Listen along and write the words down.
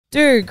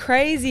Dude,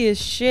 crazy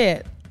as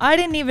shit. I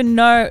didn't even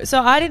know.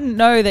 So I didn't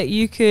know that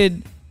you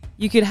could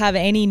have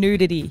any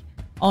nudity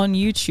on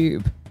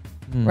YouTube,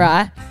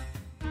 right?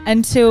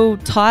 Until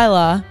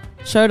Tyler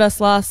showed us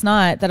last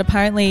night that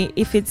apparently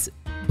if it's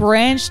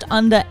branched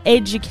under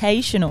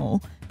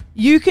educational,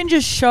 you can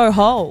just show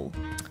whole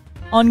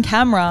on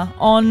camera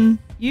on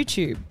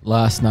YouTube.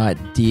 Last night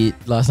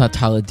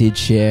Tyler did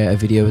share a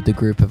video with the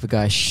group of a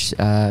guy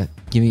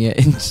giving a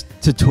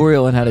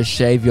tutorial on how to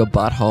shave your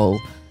butthole.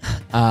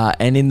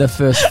 And in the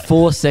first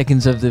 4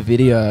 seconds of the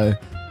video,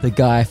 the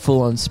guy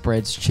full on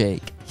spreads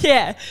cheek.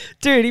 Yeah,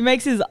 dude, he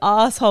makes his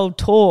asshole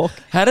talk.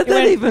 How did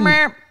that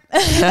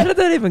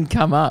even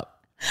come up?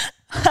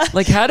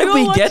 Like, how did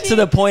we get to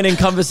the point in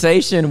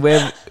conversation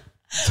where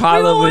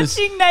Tyler was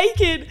watching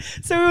Naked?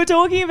 So we were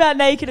talking about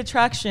Naked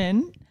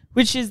Attraction,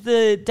 which is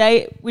a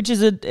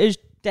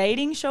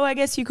dating show, I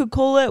guess you could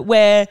call it,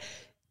 where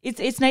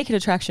it's Naked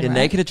Attraction. Yeah, right?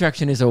 Naked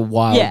Attraction is a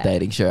wild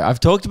dating show. I've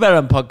talked about it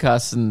on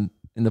podcasts in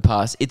the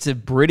past. It's a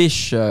British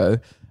show,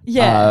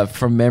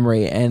 from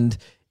memory, and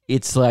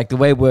it's like the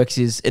way it works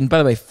is, and by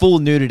the way, full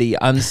nudity,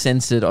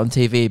 uncensored on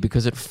TV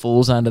because it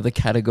falls under the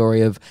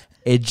category of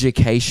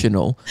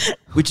educational,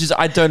 which is,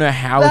 I don't know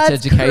how it's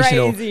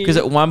educational, because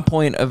at one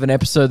point of an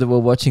episode that we're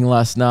watching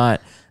last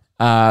night,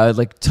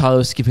 like Tyler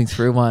was skipping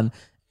through one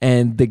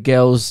and the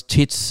girl's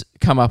tits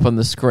come up on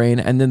the screen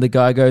and then the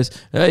guy goes,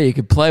 "Oh, you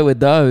could play with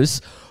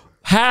those."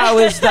 How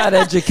is that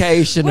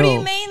educational? What do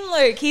you mean,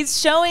 Luke? He's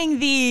showing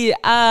the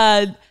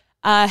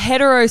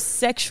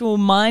heterosexual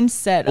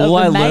mindset of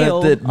a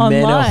male learned that online.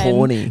 men are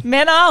horny.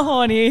 Men are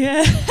horny.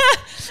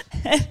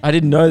 I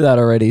didn't know that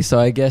already, so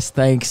I guess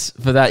thanks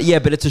for that. Yeah,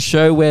 but it's a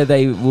show where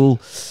they will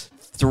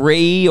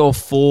 3 or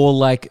 4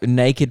 like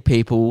naked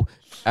people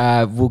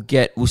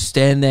will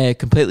stand there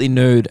completely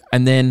nude,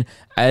 and then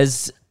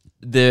as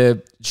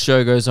the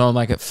show goes on,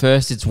 like at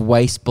first it's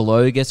waist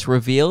below gets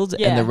revealed,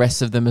 and the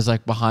rest of them is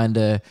like behind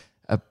a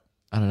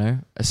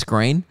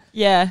screen.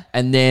 Yeah.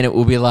 And then it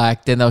will be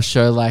like, then they'll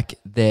show like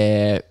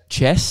their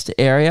chest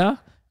area.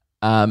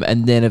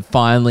 And then the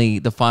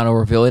final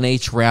reveal. In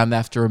each round, they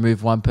have to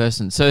remove one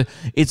person. So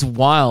it's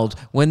wild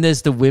when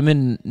there's the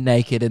women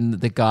naked and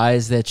the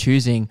guys they're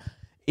choosing.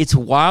 It's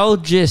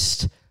wild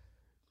just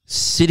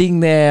sitting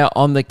there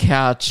on the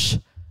couch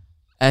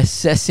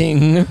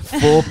assessing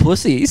for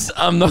pussies.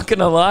 I'm not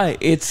gonna lie,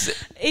 it's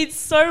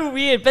so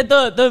weird. But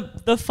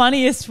the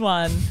funniest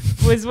one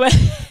was when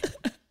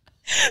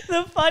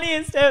the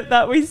funniest app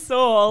that we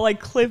saw, like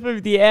clip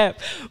of the app,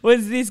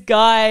 was this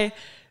guy.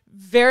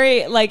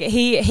 Very like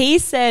he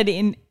said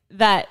in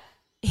that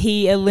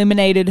he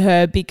eliminated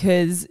her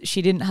because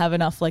she didn't have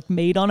enough like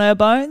meat on her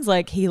bones,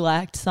 like he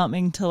lacked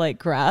something to like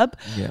grab.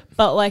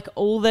 But like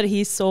all that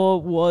he saw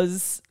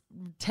was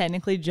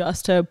technically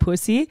just her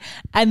pussy.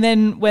 And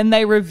then when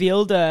they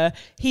revealed her,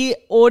 he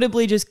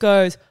audibly just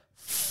goes,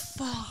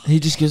 "Fuck." He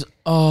just goes,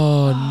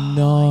 "Oh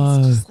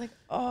no." He's just like,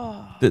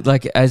 oh. But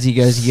like as he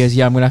goes,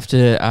 "Yeah, I'm gonna have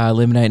to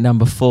eliminate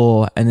number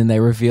 4," and then they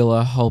reveal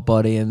her whole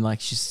body, and like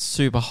she's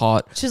super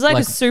hot. She's like a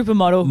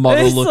supermodel,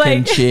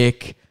 model-looking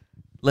chick.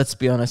 Let's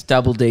be honest,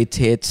 double D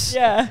tits.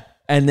 Yeah.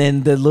 And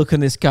then the look on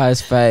this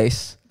guy's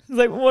face. He's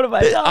like, "What have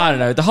I done?" I don't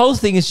know. The whole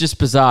thing is just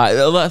bizarre.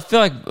 I feel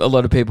like a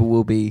lot of people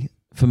will be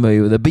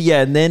familiar with it. But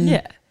yeah, and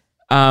then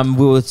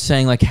we were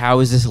saying like, how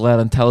is this allowed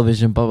on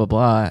television? Blah blah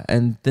blah.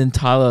 And then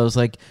Tyler was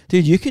like,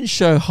 "Dude, you can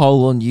show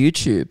whole on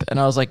YouTube." And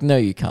I was like, "No,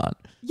 you can't."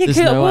 Yeah,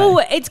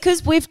 it's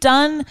because we've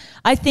done.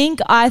 I think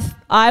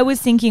I was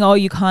thinking, oh,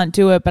 you can't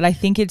do it, but I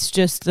think it's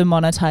just the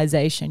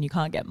monetization. You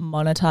can't get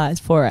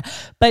monetized for it.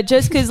 But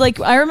just because, like,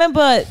 I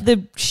remember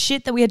the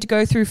shit that we had to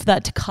go through for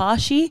that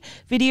Tekashi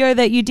video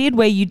that you did,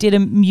 where you did a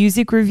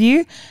music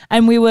review,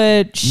 and we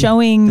were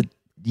showing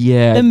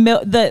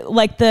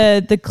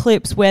the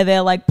clips where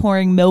they're like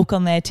pouring milk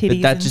on their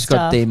titties. But that just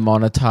got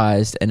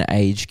demonetized and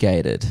age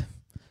gated,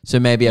 so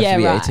maybe you have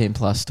to be 18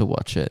 plus to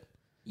watch it.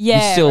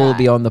 Yeah, you still will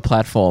be on the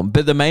platform.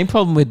 But the main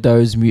problem with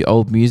those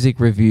old music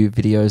review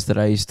videos that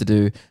I used to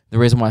do, the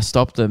reason why I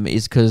stopped them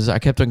is because I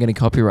kept on getting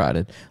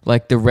copyrighted.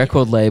 Like the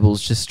record labels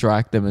just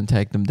strike them and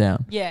take them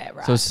down. Yeah,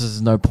 right. So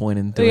there's no point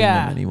in doing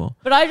them anymore.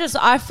 But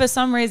I for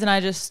some reason I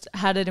just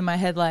had it in my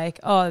head like,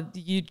 oh,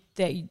 you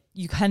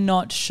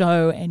cannot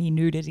show any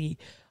nudity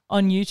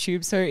on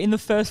YouTube. So in the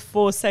first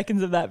 4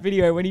 seconds of that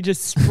video, when he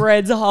just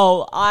spreads a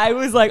hole, I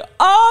was like,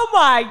 oh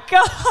my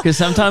God. Because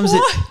sometimes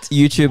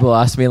YouTube will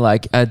ask me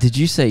like, did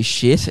you say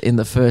shit in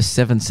the first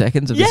 7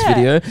 seconds of this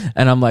video?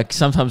 And I'm like,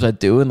 sometimes I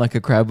do in like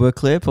a crab work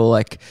clip or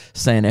like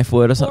say an F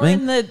word or something. Or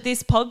in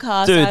this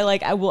podcast, dude,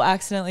 I will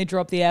accidentally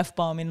drop the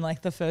F-bomb in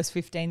like the first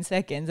 15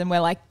 seconds and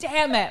we're like,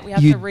 damn it, we have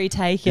to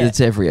retake it.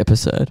 It's every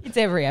episode. It's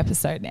every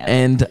episode now.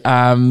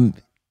 And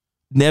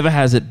never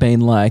has it been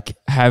like,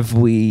 have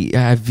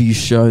you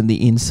shown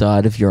the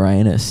inside of your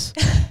anus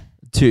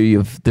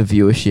to the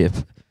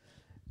viewership?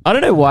 I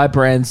don't know why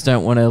brands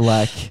don't want to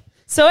like.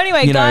 So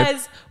anyway,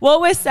 guys, what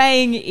we're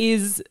saying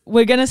is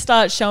we're going to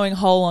start showing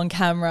whole on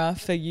camera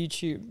for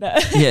YouTube.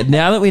 Yeah,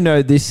 now that we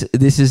know this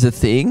is a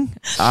thing,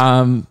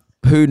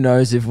 who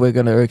knows if we're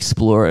going to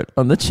explore it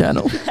on the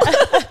channel.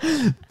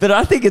 But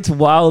I think it's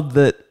wild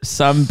that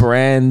some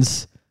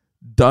brands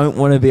don't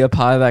want to be a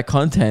part of that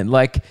content.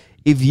 Like,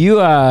 if you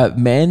are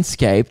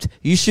Manscaped,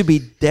 you should be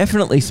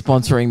definitely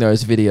sponsoring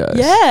those videos.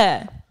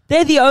 Yeah.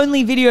 They're the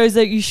only videos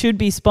that you should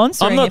be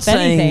sponsoring, I'm not if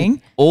saying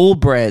anything. all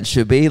brands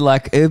should be.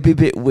 Like, it would be a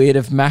bit weird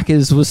if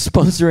Macca's was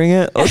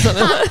sponsoring it or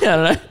something. I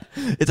don't know.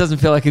 It doesn't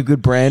feel like a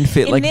good brand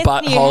fit, In like this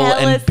Butthole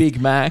and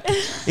Big Mac.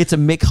 It's a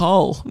Mick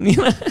Hole.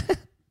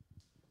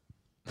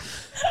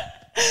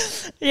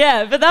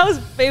 Yeah, but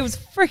it was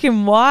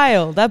freaking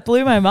wild. That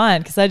blew my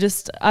mind because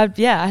I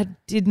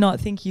did not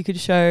think you could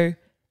show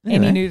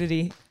any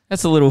nudity.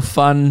 That's a little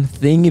fun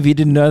thing. If you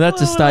didn't know that,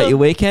 to start your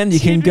weekend,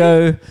 you can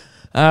go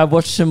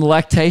watch some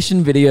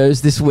lactation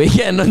videos this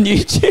weekend on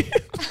YouTube.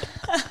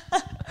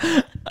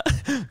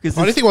 The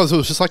funny thing was, it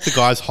was just like the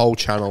guy's whole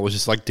channel was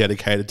just like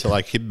dedicated to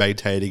like him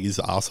maintaining his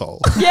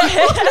asshole. Yeah,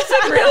 it's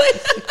like, really?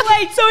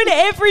 Wait, so in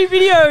every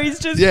video he's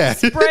just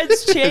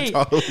spreads cheek.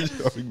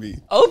 Showing me.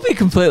 I'll be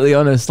completely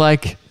honest.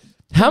 Like,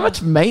 how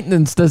much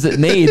maintenance does it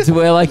need to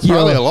where like you're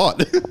Probably a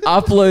lot.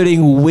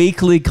 uploading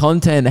weekly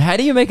content? How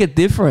do you make it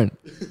different?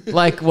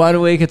 Like,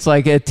 1 week it's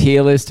like a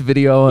tier list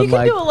video on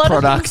like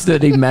products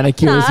that he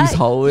manicures his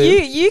hole with.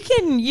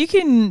 You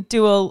can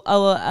do a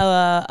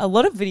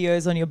lot of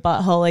videos on your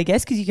butthole, I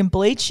guess, because you can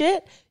bleach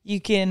it,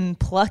 you can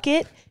pluck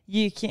it,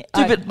 you can.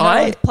 Dude, no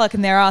one's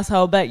plucking their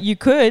asshole, but you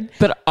could.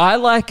 But I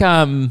like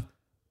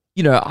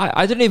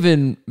I don't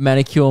even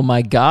manicure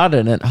my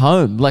garden at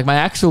home, like my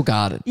actual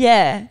garden.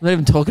 Yeah. I'm not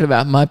even talking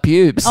about my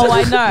pubes. Oh,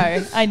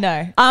 I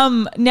know.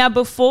 Now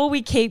before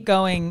we keep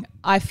going,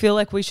 I feel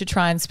like we should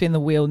try and spin the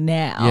wheel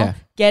now. Yeah.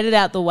 Get it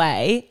out the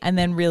way and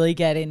then really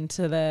get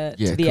into the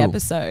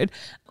episode.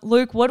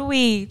 Luke, what are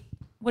you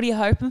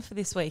hoping for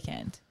this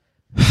weekend?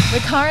 We're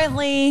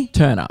currently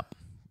Turn Up.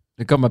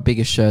 I got my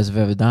biggest shows I've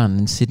ever done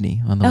in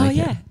Sydney on the weekend.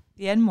 Oh yeah,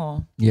 the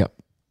Enmore.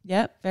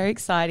 Yep, very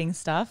exciting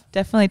stuff.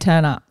 Definitely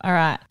turn up. All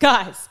right.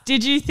 Guys,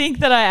 did you think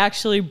that I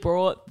actually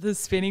brought the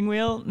spinning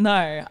wheel?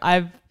 No,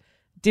 I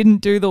didn't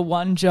do the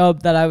one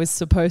job that I was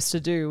supposed to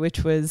do,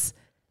 which was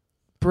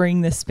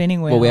bring the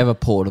spinning wheel. Well, we have a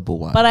portable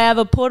one. But I have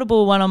a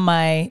portable one on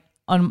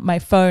my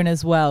phone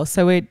as well.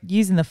 So we're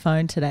using the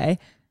phone today.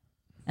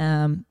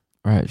 Right,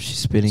 she's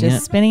spinning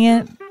just spinning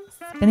it.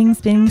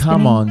 Spinning.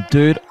 Come on,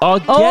 dude. I'll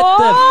get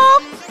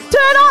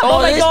Turn up! Oh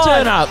my God.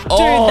 Turn Up. Dude,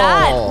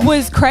 that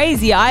was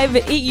crazy.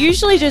 It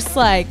usually just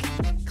like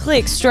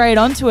clicks straight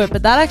onto it,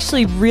 but that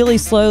actually really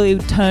slowly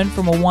turned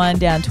from a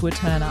wind down to a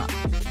turn up.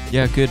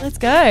 Yeah, good. Let's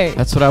go.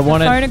 That's what I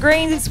wanted. The phone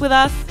agrees with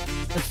us.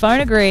 The phone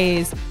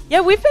agrees.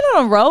 Yeah, we've been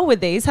on a roll with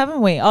these,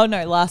 haven't we? Oh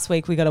no, last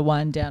week we got a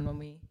wind down when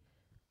we.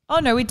 Oh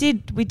no, we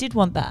did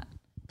want that.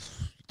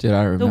 Did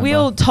I remember? The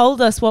wheel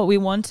told us what we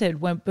wanted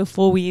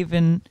before we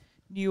even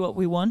knew what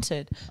we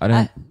wanted.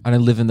 I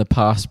don't live in the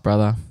past,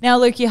 brother. Now,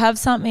 Luke, you have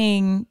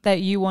something that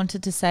you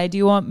wanted to say. Do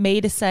you want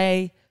me to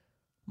say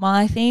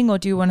my thing or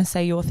do you want to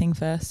say your thing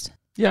first?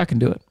 Yeah, I can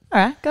do it. All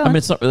right, go on. I mean,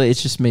 it's not really.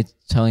 It's just me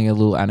telling a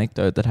little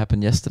anecdote that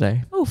happened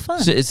yesterday. Oh, fun.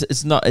 So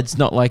it's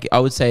not like, I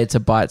would say it's a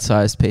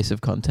bite-sized piece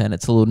of content.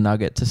 It's a little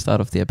nugget to start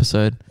off the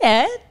episode.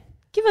 Yeah.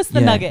 Give us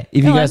the nugget.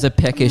 If you guys are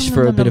peckish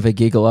for a bit of a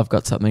giggle, I've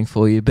got something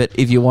for you. But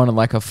if you wanted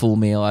like a full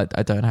meal, I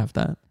don't have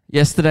that.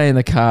 Yesterday in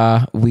the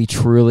car, I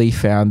truly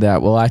found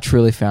out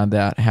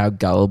how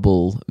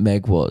gullible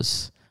Meg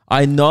was.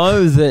 I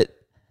know that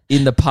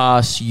in the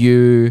past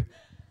you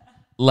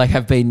like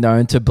have been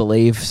known to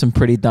believe some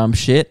pretty dumb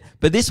shit,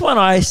 but this one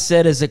I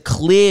said as a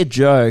clear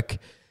joke,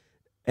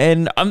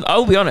 and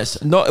I'll be honest,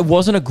 it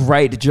wasn't a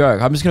great joke.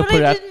 I'm just going to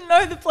put it out. I didn't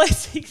know the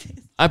place existed.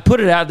 I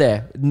put it out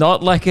there.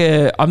 Not like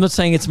I'm not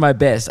saying it's my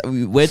best.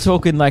 We're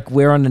talking like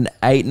we're on an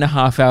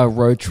 8.5 hour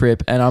road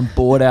trip and I'm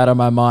bored out of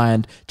my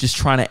mind just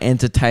trying to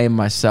entertain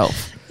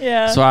myself.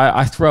 Yeah. So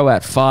I throw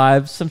out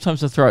 5s.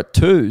 Sometimes I throw out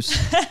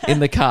 2s in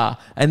the car.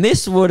 And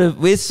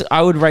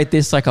I would rate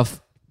this like a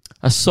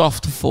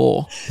soft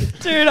 4.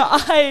 Dude,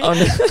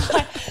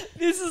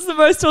 this is the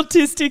most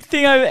autistic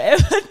thing I've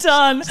ever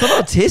done. It's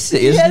not autistic.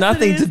 It's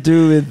nothing to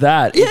do with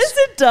that. Yes,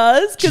 it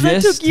does, because I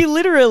took you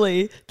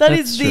literally. That's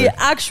is the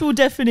actual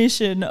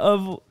definition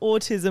of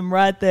autism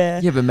right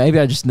there. Yeah, but maybe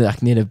I just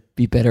need to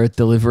be better at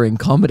delivering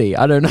comedy.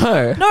 I don't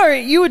know. No,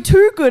 you were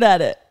too good at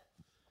it.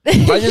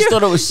 I just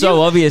thought it was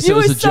so obvious it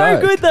was a joke. You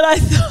were so good that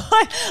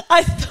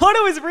I thought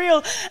it was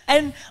real,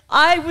 and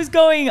I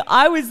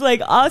was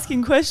like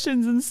asking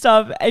questions and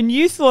stuff, and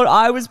you thought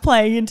I was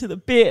playing into the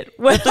bit.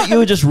 I thought you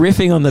were just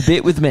riffing on the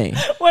bit with me.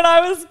 When I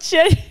was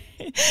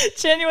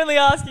genuinely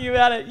asking you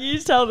about it, you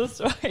tell the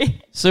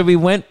story. So we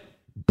went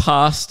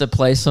past a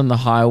place on the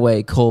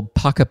highway called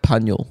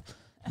Puckapunyal,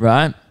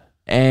 right?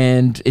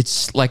 And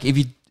it's like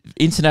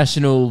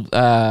international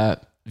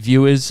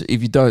viewers,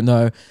 if you don't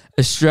know,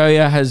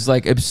 Australia has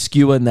like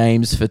obscure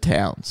names for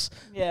towns.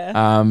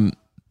 Yeah.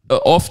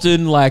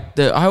 Often like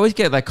I always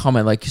get that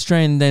comment like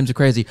Australian names are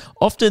crazy.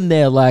 Often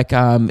they're like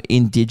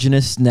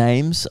indigenous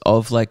names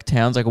of like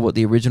towns, like what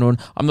the original one.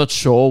 I'm not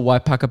sure why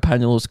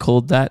Puckapunyal is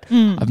called that.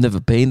 I've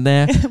never been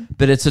there,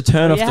 but it's a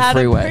turn off the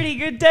freeway. You had a pretty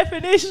good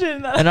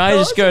definition. And I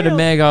just go to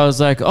Meg, I was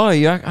like, oh,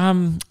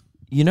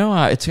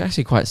 it's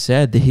actually quite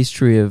sad, the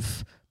history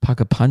of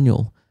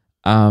Puckapunyal.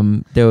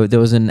 There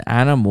was an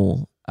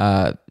animal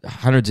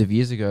hundreds of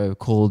years ago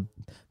called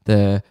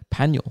the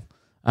Panyal.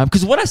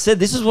 Because what I said,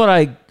 this is what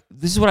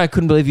I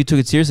couldn't believe you took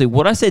it seriously.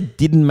 What I said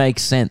didn't make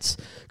sense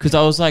because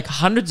I was like,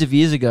 hundreds of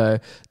years ago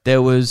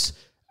there was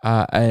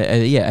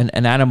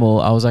an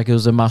animal. I was like, it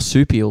was a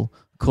marsupial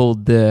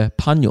called the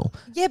Panyal.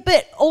 Yeah,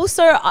 but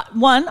also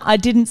one, I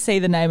didn't see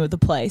the name of the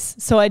place,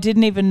 so I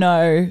didn't even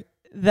know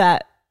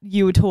that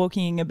you were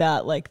talking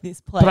about like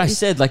this place. But I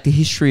said like the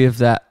history of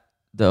that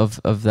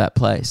of that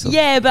place.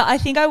 Yeah, but I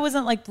think I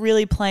wasn't like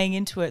really playing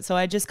into it, so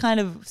I just kind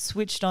of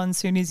switched on as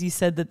soon as you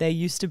said that there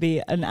used to be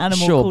an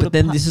animal. Sure, called but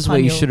then this is where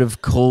you should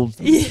have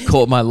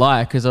caught my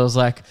lie, because I was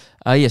like,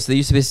 yes, there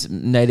used to be this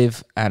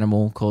native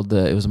animal called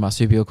it was a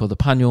marsupial called the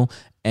Panyal,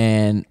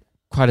 and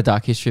quite a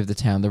dark history of the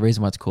town. The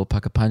reason why it's called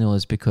Puckapunyal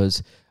is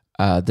because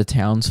the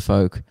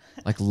townsfolk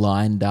like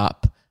lined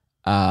up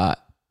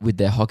with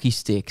their hockey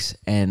sticks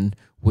and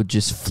would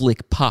just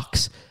flick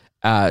pucks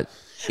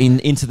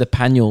into the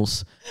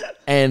Panyals,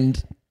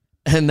 and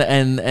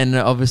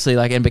obviously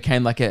like and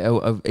became like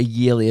a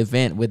yearly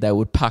event where they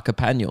would puck a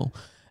Panyal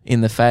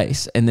in the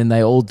face, and then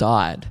they all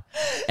died,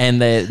 and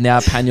now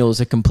Panyals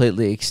are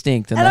completely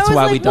extinct, and that's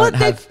why we don't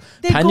have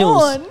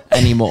Panyals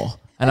anymore.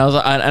 And I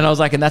was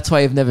like, and that's why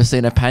you've never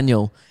seen a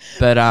Panyal.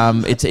 But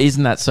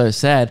isn't that so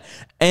sad?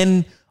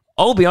 And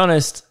I'll be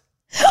honest,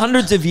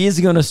 hundreds of years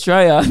ago in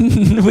Australia,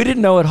 we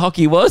didn't know what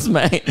hockey was,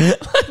 mate.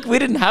 Like, we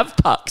didn't have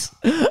pucks.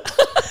 What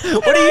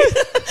do you?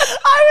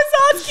 I was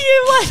asking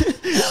him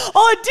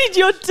like, did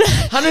your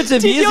dad? Hundreds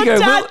of years ago, did your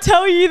dad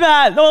tell you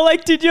that, or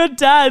like, did your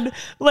dad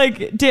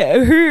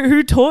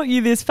who taught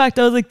you this fact?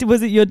 I was like,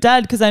 was it your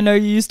dad? Because I know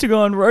you used to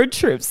go on road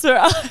trips, so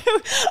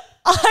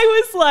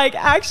I was like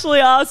actually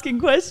asking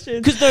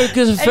questions.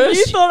 Because at first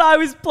you thought I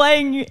was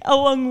playing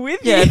along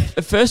with you. Yeah,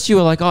 at first you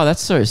were like, oh,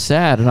 that's so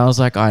sad. And I was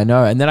like, I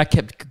know. And then I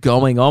kept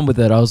going on with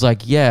it. I was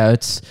like, yeah,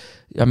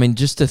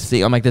 just to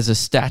think, I'm like, there's a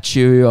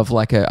statue of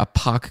like a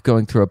puck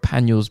going through a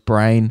Panyal's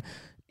brain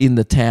in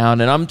the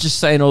town. And I'm just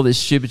saying all this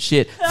stupid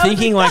shit,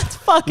 thinking like, that's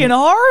fucking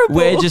horrible.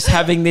 We're just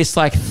having this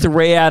like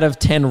 3 out of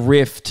 10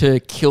 riff to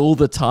kill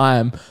the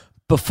time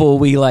before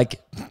we like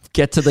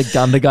get to the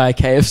Gunda Guy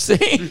KFC.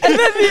 And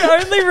then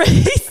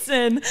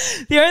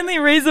the only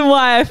reason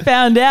why I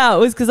found out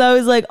was because I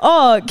was like,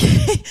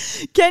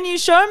 can you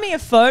show me a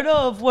photo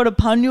of what a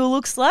Panyal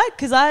looks like?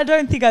 Because I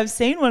don't think I've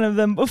seen one of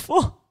them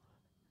before.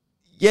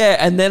 Yeah,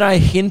 and then I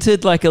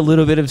hinted like a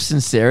little bit of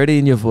sincerity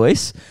in your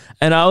voice,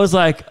 and I was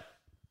like,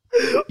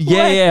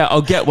 yeah,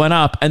 I'll get one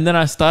up. And then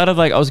I started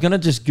like, I was going to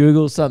just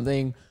Google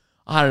something.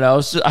 I don't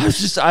know.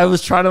 I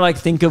was trying to like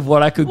think of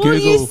what I could Google. Well,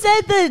 you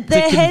said that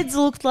their heads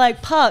looked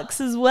like pucks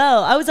as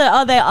well. I was like,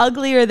 are they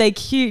ugly or are they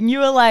cute? And you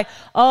were like,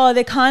 oh,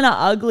 they're kind of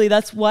ugly.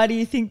 That's why do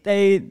you think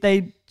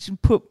they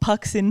should put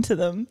pucks into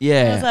them?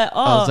 Yeah. And I was like,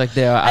 oh. I was like,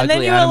 they're ugly. And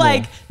then you were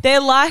like,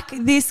 they're like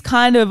this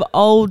kind of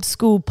old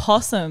school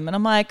possum. And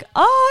I'm like,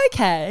 oh,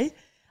 okay.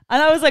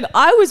 And I was like,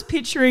 I was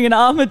picturing an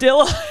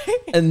armadillo.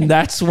 And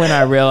that's when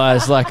I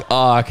realized like,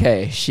 oh,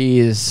 okay, she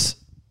is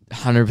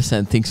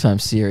 100% thinks I'm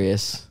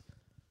serious.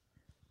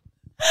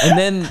 And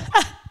then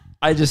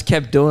I just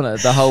kept doing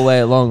it the whole way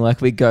along. Like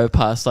we'd go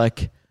past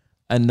like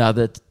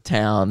another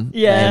town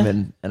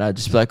name and I'd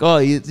just be like, oh,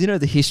 you know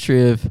the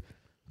history of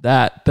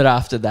that. But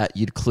after that,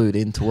 you'd clued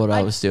into what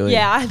I was doing.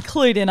 Yeah, I had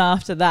clued in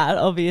after that,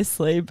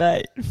 obviously.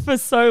 But for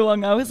so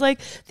long, I was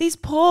like, these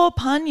poor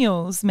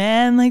Panyals,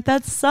 man. Like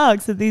that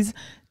sucks that these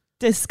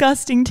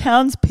disgusting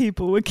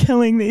townspeople were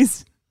killing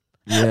these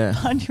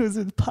Panyals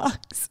with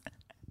pucks.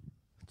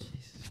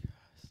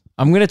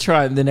 I'm going to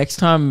try the next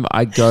time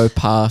I go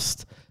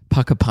past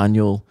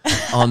Puckapunyal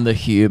on the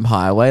Hume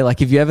Highway.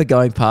 Like if you're ever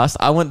going past,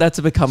 I want that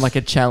to become like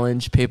a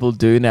challenge people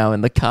do now in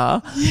the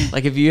car.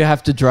 Like if you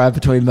have to drive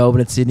between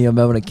Melbourne and Sydney or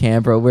Melbourne and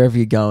Canberra, wherever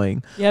you're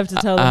going. You have to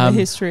tell them the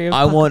history of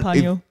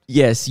Puckapunyal.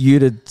 Yes, you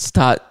to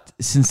start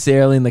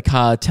sincerely in the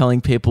car telling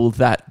people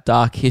that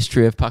dark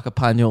history of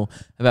Puckapunyal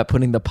about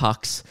putting the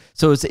pucks.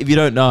 So if you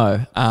don't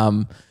know,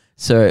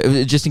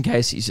 so just in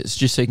case, it's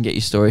just so you can get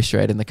your story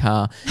straight in the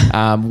car.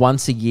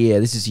 Once a year,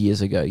 this is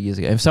years ago.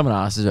 If someone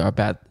asks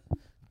about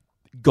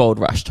Gold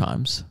Rush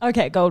times.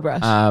 Okay, Gold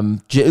Rush.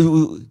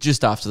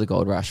 Just after the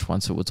Gold Rush,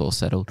 once it was all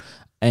settled.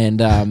 And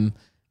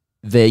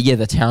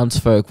the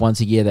townsfolk,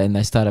 once a year, then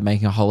they started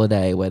making a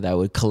holiday where they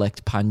would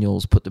collect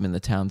Panyals, put them in the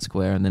town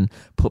square, and then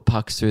put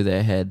pucks through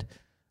their head.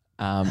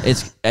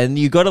 And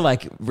you got to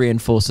like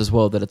reinforce as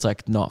well that it's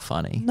like not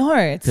funny. No,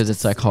 because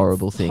it's like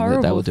horrible thing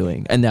that they were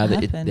doing, and now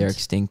that they're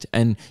extinct.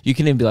 And you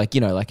can even be like,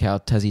 like how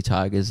Tassie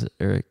tigers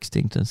are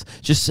extinct. And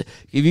just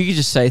if you could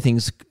just say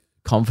things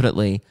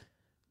confidently,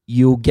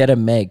 you'll get a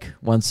Meg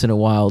once in a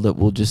while that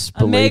will just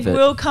believe it. Meg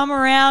will come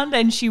around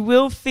and she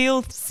will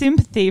feel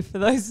sympathy for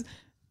those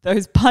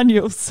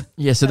Panyals.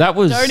 Yeah, so that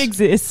was don't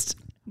exist.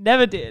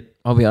 Never did.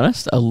 I'll be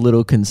honest, a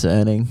little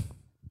concerning.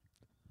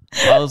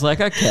 I was like,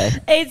 okay.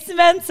 It's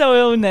mental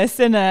illness,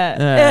 isn't it?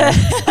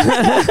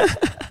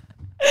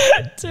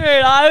 Dude,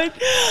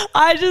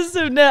 I just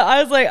have never,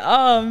 I was like,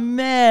 oh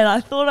man,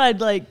 I thought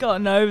I'd like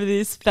gotten over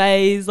this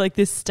phase, like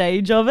this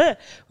stage of it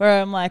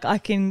where I'm like, I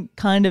can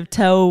kind of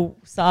tell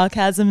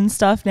sarcasm and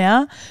stuff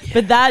now. Yeah.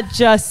 But that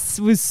just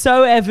was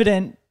so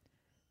evident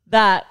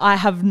that I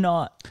have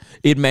not.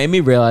 It made me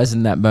realize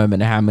in that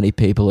moment how many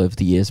people over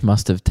the years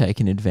must have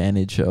taken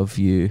advantage of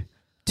you.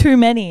 Too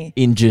many.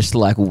 In just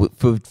like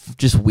for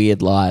just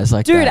weird lies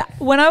like Dude, that.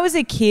 When I was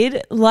a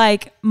kid,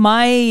 like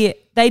they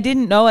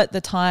didn't know at the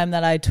time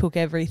that I took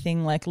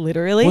everything like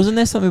literally. Wasn't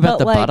there something about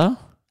the butter?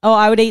 Oh,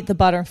 I would eat the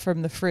butter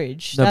from the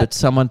fridge. No, but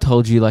someone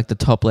told you like the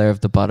top layer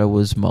of the butter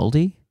was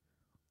moldy?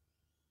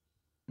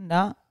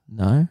 No.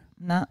 No?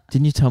 No.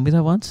 Didn't you tell me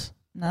that once?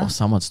 No. Oh,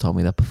 someone's told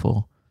me that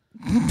before.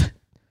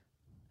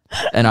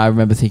 And I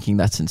remember thinking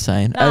that's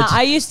insane. Nah,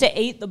 I used to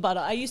eat the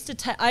butter. I used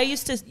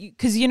to,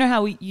 because you know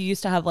how you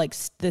used to have like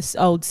this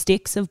old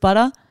sticks of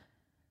butter?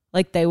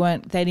 Like they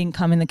didn't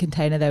come in the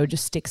container. They were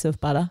just sticks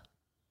of butter.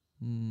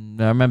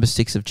 I remember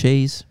sticks of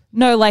cheese.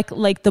 No, like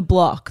the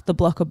block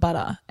of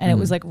butter. And it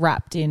was like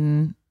wrapped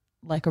in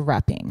like a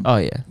wrapping. Oh,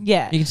 yeah.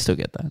 Yeah. You can still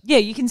get that. Yeah,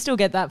 you can still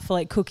get that for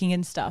like cooking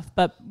and stuff.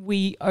 But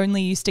we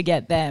only used to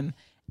get them.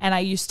 And I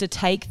used to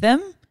take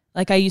them.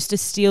 Like I used to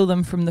steal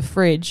them from the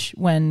fridge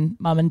when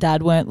mum and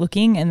dad weren't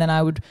looking, and then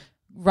I would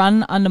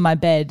run under my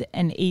bed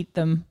and eat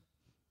them.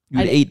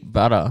 You'd eat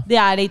butter?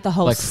 Yeah, I'd eat the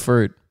whole... Like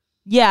fruit?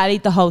 Yeah, I'd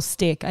eat the whole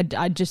stick.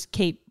 I'd just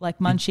keep like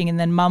munching, and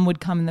then mum would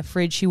come in the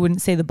fridge. She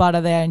wouldn't see the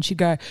butter there, and she'd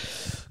go,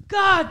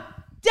 God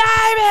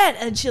damn it!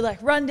 And she'd like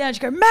run down.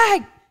 She'd go,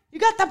 Meg, you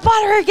got the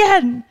butter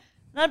again.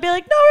 And I'd be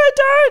like, no, I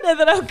don't. And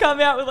then I'll come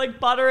out with like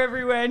butter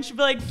everywhere, and she'd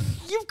be like,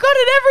 you've got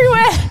it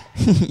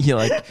everywhere. You're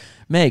like...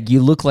 Meg,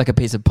 you look like a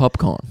piece of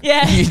popcorn.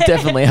 Yeah. You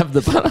definitely have the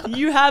butter.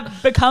 You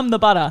have become the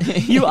butter.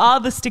 You are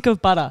the stick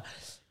of butter.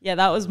 Yeah,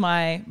 that was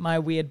my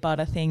weird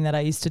butter thing that I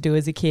used to do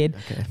as a kid.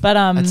 Okay. But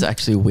that's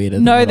actually weirder.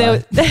 No,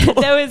 there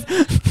was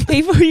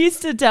people who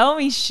used to tell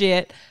me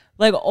shit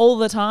like all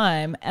the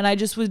time, and I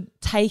just would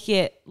take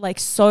it like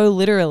so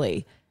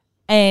literally.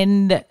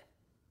 And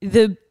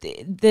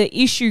the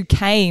issue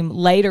came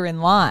later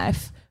in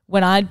life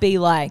when I'd be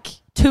like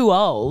too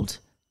old,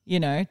 you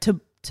know,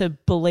 to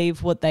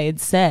believe what they had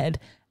said,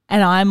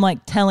 and I'm like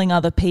telling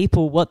other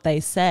people what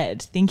they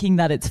said thinking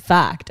that it's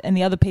fact, and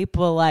the other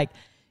people are like,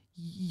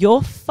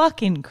 you're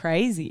fucking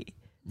crazy.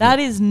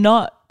 That's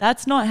not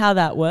how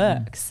that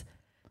works.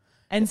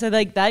 And so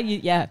like that,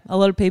 a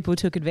lot of people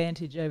took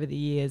advantage over the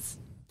years.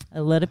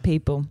 A lot of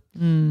people.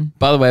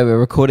 By the way, we're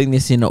recording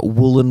this in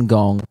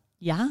Wollongong.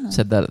 Yeah.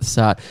 Said that at the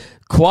start.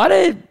 Quite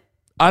a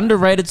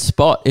underrated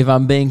spot, if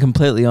I'm being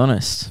completely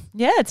honest.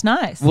 Yeah, it's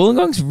nice.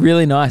 Wollongong's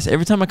really nice.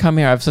 Every time I come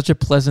here, I have such a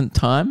pleasant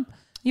time.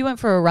 You went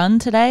for a run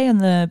today on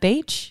the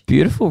beach?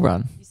 Beautiful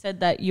run. You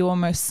said that you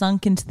almost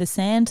sunk into the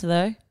sand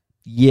though.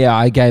 Yeah,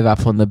 I gave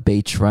up on the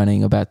beach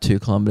running about 2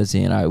 kilometers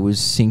in. I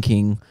was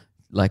sinking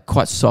like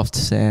quite soft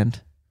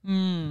sand.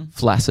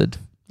 Flaccid,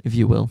 if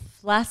you will.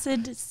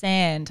 Flaccid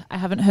sand. I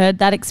haven't heard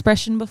that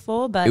expression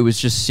before, but... It was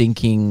just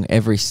sinking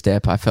every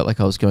step. I felt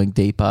like I was going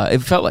deeper. It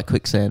felt like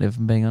quicksand, if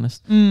I'm being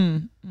honest.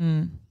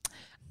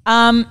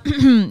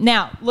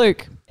 Now,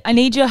 Luke, I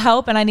need your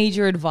help and I need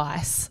your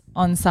advice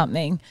on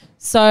something.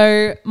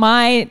 So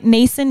my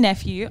niece and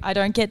nephew, I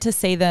don't get to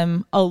see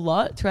them a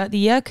lot throughout the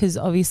year because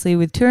obviously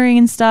with touring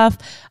and stuff,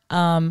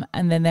 and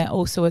then they're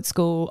also at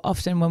school.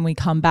 Often when we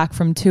come back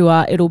from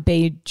tour, it'll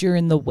be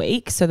during the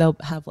week. So they'll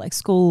have like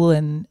school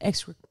and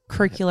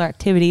extracurricular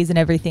activities and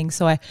everything.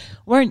 So I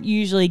won't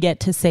usually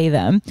get to see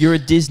them. You're a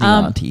Disney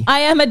auntie.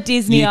 I am a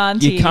Disney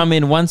auntie. You come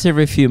in once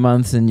every few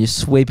months and you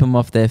sweep them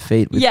off their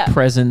feet with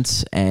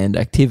presents and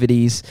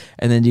activities.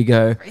 And then you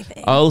go,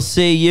 I'll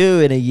see you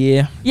in a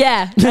year.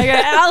 Yeah. I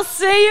go, I'll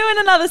see you in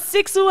another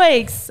 6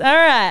 weeks. All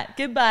right.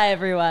 Goodbye,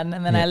 everyone.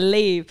 And then I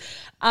leave.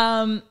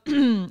 I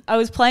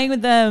was playing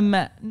with them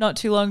not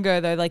too long ago,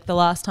 though, like the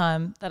last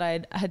time that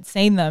I had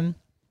seen them.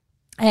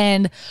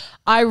 And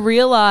I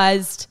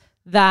realized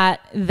that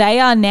they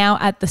are now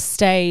at the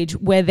stage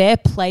where their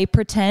play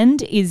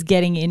pretend is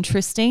getting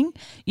interesting.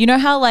 You know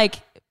how like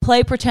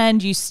play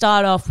pretend you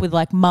start off with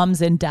like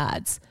mums and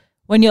dads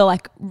when you're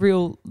like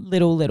real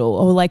little,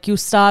 or like you'll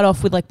start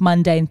off with like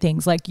mundane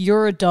things like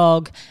you're a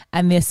dog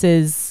and this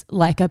is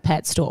like a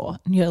pet store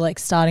and you're like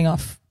starting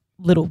off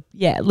little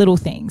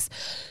things.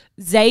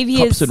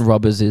 Xavier's Cops and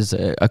Robbers is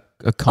a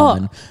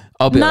common.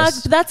 I'll be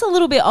honest. That's a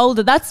little bit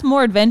older. That's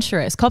more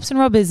adventurous. Cops and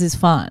Robbers is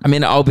fun. I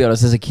mean, I'll be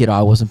honest. As a kid,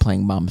 I wasn't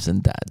playing mums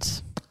and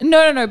dads.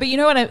 No. But you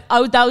know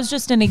what? That was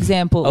just an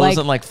example. I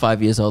wasn't like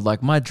 5 years old.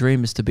 Like my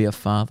dream is to be a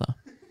father.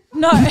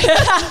 No.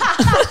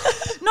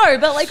 No,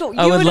 but like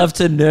I would love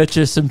to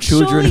nurture some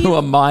children who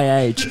are my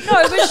age. No,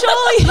 but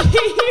surely.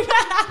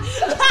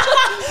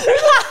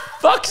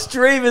 Fuck's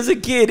dream as a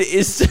kid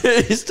is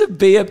to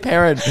be a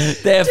parent.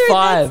 They're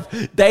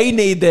 5. They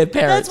need their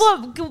parents.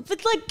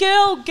 But like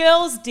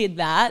girls did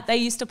that. They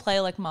used to play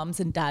like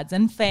mums and dads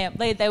and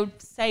they would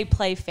say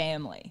play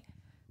family.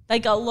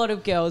 Like a lot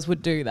of girls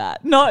would do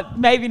that.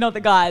 Maybe not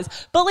the guys.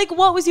 But like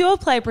what was your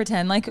play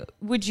pretend? Like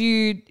do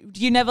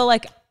you never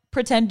like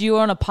pretend you were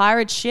on a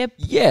pirate ship.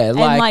 Yeah, and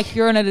like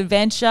you're on an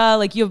adventure,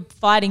 like you're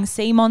fighting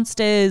sea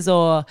monsters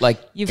or like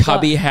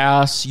cubby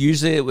house.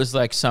 Usually it was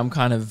like some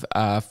kind of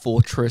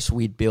fortress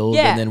we'd build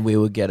and then we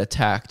would get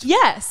attacked.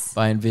 Yes.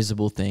 By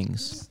invisible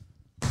things.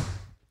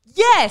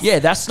 Yes. Yeah,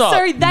 that's not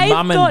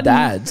mum and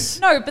dad's.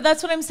 No, but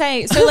that's what I'm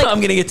saying. So like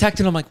I'm getting attacked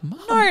and I'm like, Mom.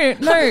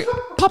 No.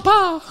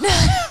 Papa.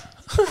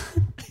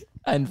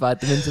 I invite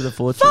them into the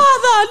fortress.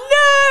 Father,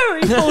 no!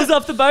 He falls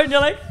off the boat and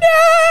you're like,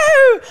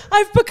 no!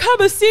 I've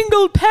become a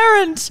single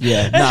parent.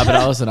 Yeah, no, but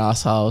I was an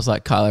asshole. I was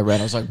like Kylo Ren.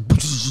 I was like,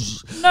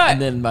 no.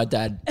 And then my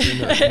dad, in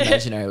the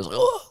imaginary, was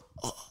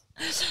like,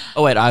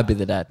 oh wait, I'd be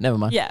the dad. Never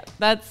mind. Yeah,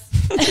 that's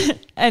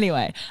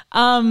anyway.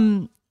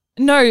 No,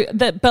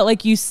 but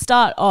like you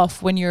start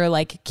off when you're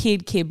like a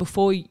kid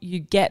before you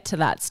get to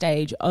that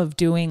stage of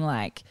doing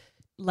like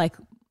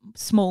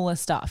smaller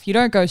stuff. You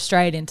don't go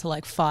straight into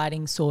like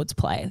fighting swords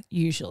play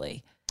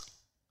usually.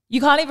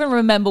 You can't even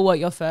remember what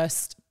your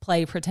first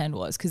play pretend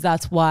was because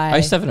that's why. I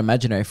used to have an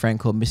imaginary friend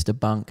called Mr.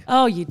 Bunk.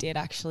 Oh, you did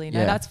actually.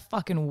 No, that's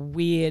fucking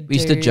weird. We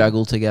used to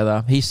juggle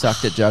together. He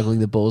sucked at juggling.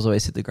 The balls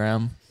always hit the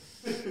ground.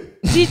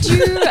 Did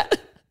you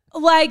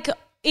like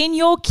in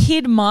your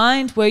kid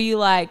mind, were you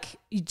like,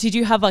 did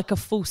you have like a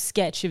full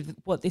sketch of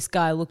what this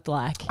guy looked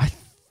like?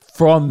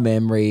 From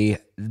memory,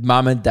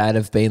 Mum and Dad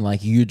have been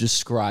like, you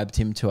described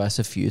him to us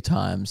a few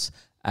times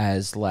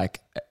as like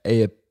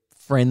a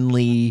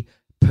friendly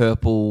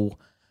purple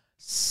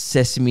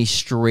Sesame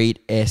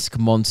Street-esque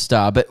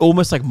monster, but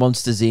almost like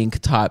Monsters Inc.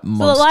 type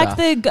monster. Like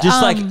the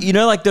just like, you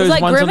know, like those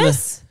like ones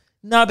Grimace?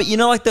 on the. No, but you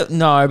know, like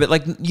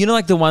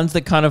the ones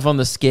that kind of on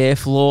the scare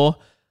floor.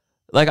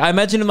 Like I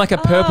imagine him like a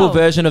purple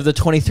version of the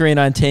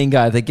 2319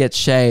 guy that gets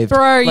shaved.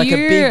 Bro, like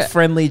a big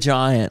friendly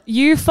giant.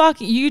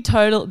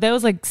 There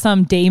was like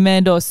some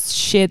demon or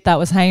shit that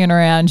was hanging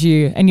around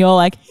you and you're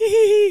like,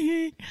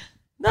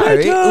 no,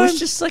 it was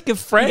just like a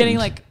friend. You're getting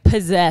like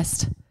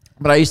possessed.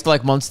 But I used to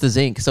like Monsters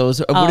Inc. So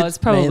it's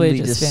probably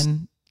just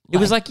been. It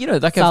was like, you know,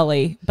 like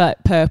Sully,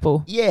 but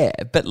purple. Yeah,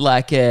 but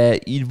like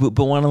but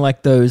one of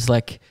like those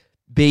like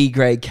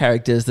B-grade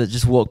characters that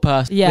just walk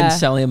past. Yeah. When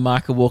Sally and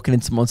Mark are walking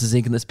into Monsters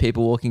Inc. and there's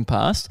people walking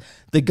past,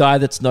 the guy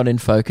that's not in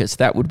focus,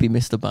 that would be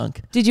Mr.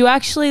 Bunk. Did you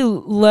actually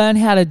learn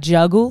how to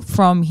juggle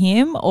from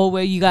him or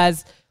were you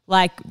guys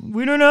like,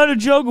 we don't know how to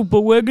juggle,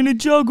 but we're going to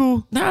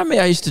juggle? No, I mean,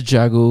 I used to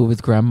juggle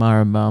with Grandma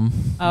and Mum.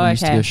 Oh, we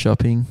used to go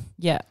shopping.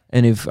 Yeah.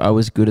 And if I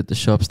was good at the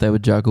shops, they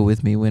would juggle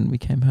with me when we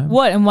came home.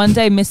 What? And one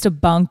day Mr.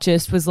 Bunk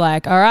just was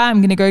like, all right, I'm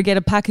going to go get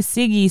a pack of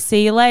ciggies.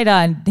 See you later.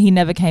 And he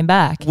never came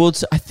back. Well,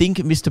 I think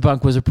Mr.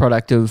 Bunk was a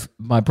product of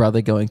my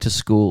brother going to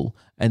school.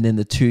 And then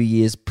the 2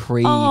 years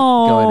going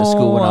to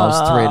school when I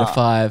was 3 to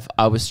 5,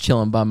 I was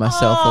chilling by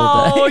myself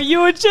all day. Oh,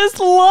 you were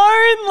just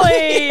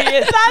lonely.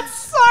 That's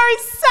so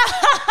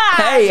sad.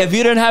 Hey, if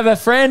you don't have a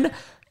friend,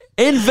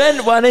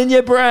 invent one in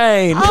your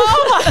brain.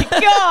 Oh my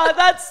God,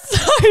 that's so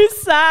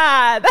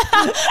sad.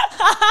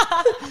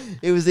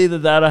 It was either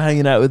that or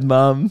hanging out with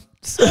Mum.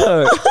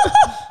 So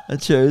I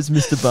chose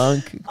Mr.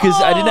 Bunk because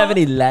I didn't have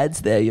any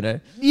lads there, you know.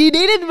 You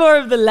needed more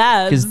of the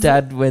lads. Because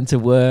Dad went to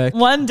work.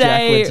 One day,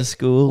 Jack went to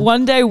school.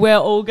 One day we're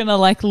all going to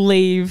like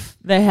leave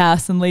the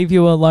house and leave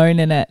you alone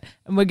in it.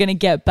 And we're going to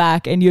get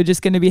back and you're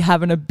just going to be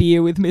having a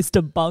beer with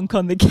Mr. Bunk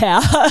on the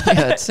couch. Yeah,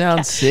 that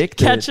sounds sick,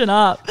 dude. Catching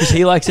up. Because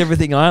he likes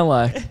everything I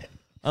like.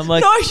 I'm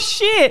like, no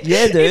shit.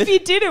 Yeah, dude. If you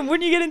didn't,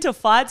 wouldn't you get into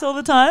fights all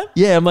the time?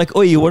 Yeah, I'm like,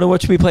 oh, you want to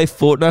watch me play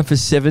Fortnite for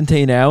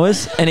 17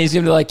 hours? And he's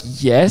going to be like,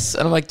 yes.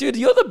 And I'm like, dude,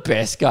 you're the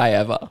best guy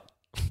ever.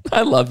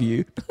 I love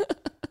you.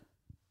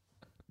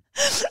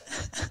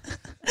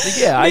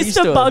 Yeah,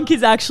 Mr. Bunk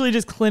is actually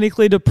just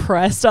clinically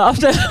depressed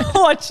after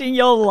watching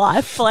your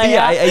life play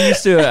out. I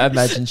used to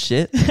imagine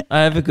shit.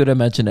 I have a good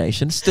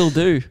imagination. Still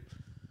do.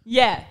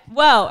 Yeah.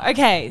 Well,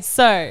 okay.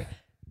 So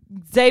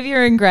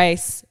Xavier and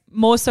Grace,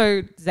 more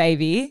so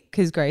Xavier,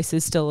 because Grace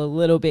is still a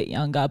little bit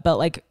younger, but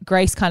like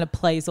Grace kind of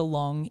plays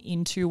along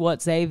into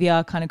what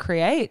Xavier kind of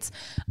creates.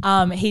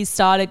 He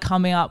started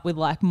coming up with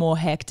like more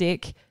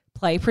hectic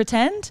play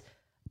pretend.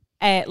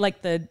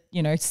 Like the,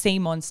 you know, sea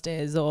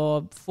monsters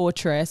or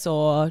fortress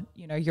or,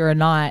 you know, you're a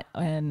knight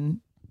and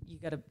you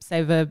got to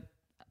save a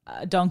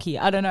donkey.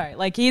 I don't know.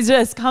 Like he's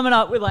just coming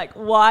up with like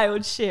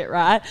wild shit,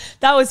 right?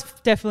 That was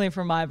definitely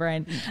from my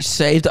brain.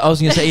 Saved. I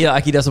was going to say,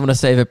 like he doesn't want to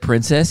save a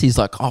princess. He's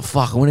like, oh,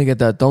 fuck, I want to get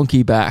that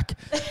donkey back.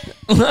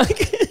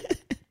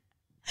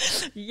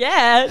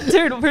 Yeah,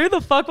 dude, who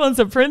the fuck wants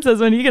a princess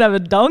when you can have a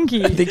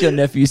donkey? I think your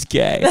nephew's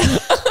gay.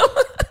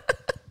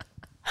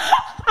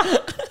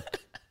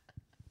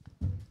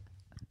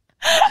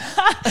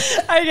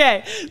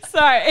 Okay,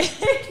 so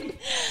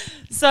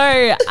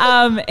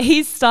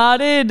he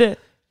started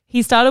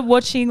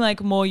watching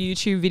like more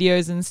YouTube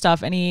videos and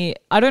stuff, and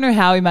I don't know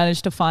how he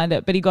managed to find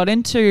it, but he got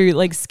into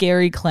like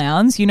scary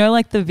clowns, you know,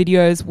 like the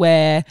videos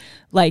where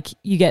like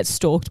you get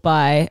stalked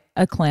by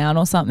a clown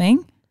or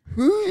something.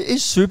 Who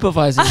is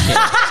supervising him?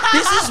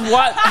 This is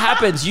what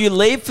happens. You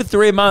leave for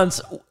 3 months.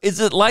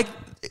 Is it like,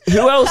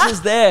 who else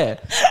is there?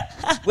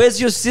 Where's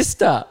your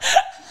sister?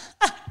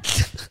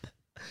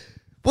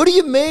 What do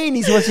you mean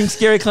he's watching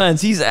Scary Clowns?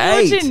 He's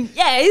 8.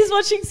 He's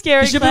watching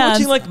Scary Clowns. He should be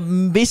watching like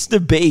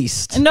Mr.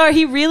 Beast. No,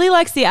 he really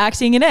likes the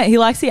acting in it. He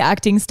likes the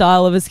acting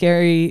style of a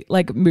scary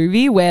like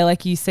movie where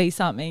like you see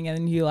something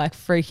and you like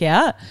freak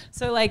out.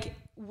 So like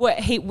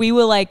we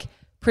were like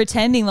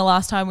pretending the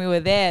last time we were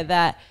there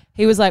that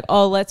he was like,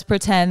 oh, let's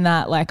pretend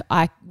that like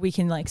we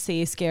can like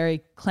see a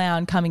scary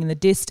clown coming in the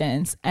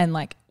distance, and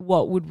like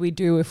what would we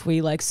do if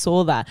we like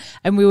saw that?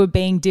 And we were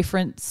being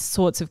different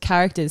sorts of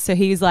characters. So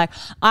he's like,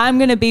 I'm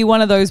gonna be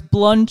one of those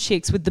blonde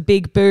chicks with the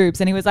big boobs,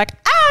 and he was like,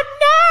 oh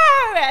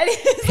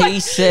no! And he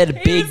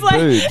said big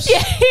boobs. Yeah,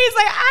 he's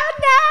like, oh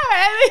no!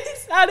 And he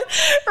started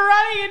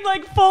running and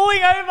like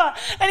falling over,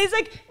 and he's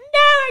like, no,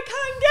 I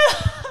can't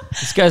get up.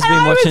 This guy's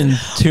been watching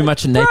too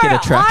much Naked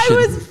Attraction.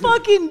 I was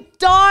fucking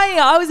dying.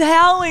 I was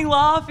howling,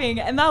 laughing.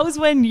 And that was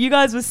when you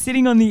guys were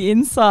sitting on the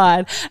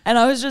inside. And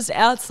I was just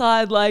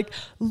outside like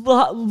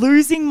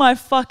losing my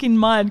fucking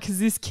mind because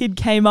this kid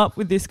came up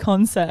with this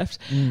concept.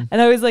 And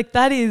I was like,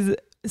 that is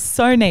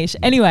so niche.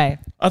 Anyway.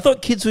 I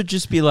thought kids would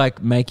just be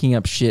like making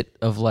up shit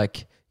of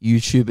like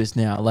YouTubers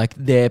now. Like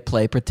their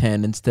play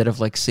pretend instead of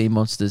like sea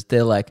monsters.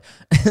 They're like,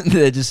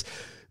 they're just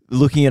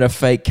looking at a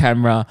fake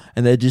camera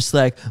and they're just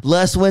like,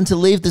 last one to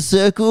leave the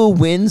circle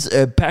wins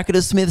a packet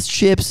of Smith's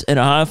chips and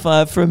a high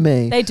five from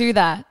me. They do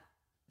that.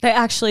 They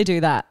actually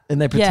do that.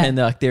 And they pretend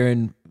like they're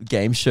in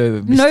game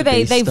show. Mr. No,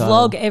 they Beast style.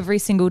 vlog every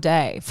single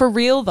day. For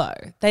real though.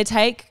 They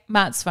take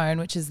Matt's phone,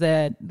 which is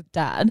their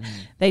dad.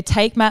 They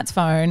take Matt's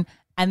phone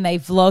and they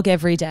vlog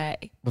every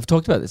day. We've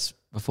talked about this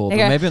before, but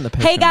maybe on the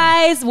Patreon. Hey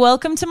guys,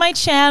 welcome to my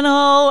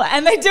channel.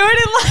 And they do it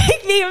in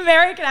like the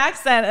American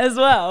accent as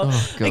well.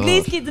 Oh, God. Like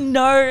these kids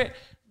know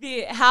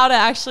how to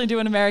actually do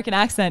an American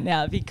accent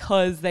now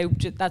because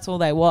that's all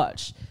they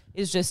watch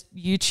is just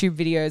YouTube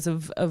videos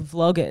of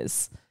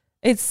vloggers.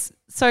 It's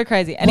so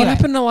crazy. Anyway. What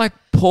happened to like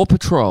Paw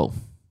Patrol?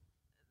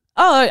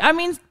 Oh, I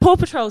mean, Paw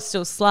Patrol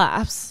still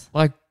slaps.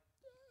 Like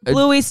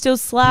Bluey still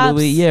slaps.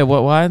 Bluey, yeah.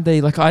 Why aren't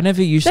they like? I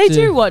never used to. They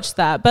do watch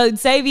that, but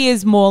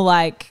Xavier's more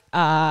like,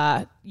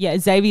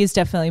 Xavier's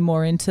definitely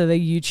more into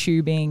the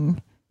YouTubing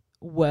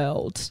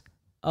world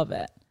of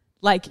it.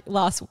 Like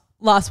last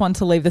one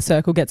to leave the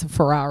circle gets a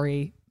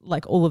Ferrari.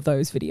 Like all of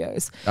those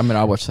videos. I mean,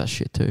 I watch that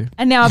shit too.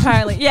 And now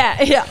apparently,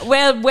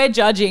 we're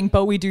judging,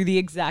 but we do the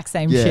exact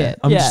same shit.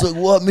 I'm just like,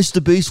 what?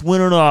 Mr. Beast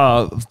winning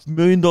 $1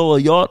 million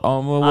yacht?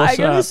 I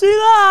gotta see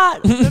that.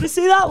 Gotta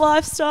see that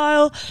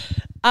lifestyle.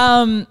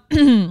 But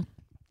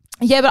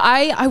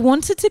I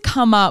wanted to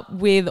come up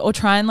with or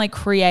try and like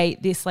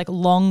create this like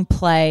long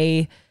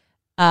play,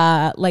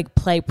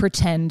 play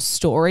pretend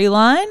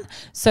storyline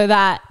so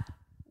that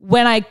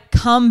when I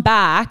come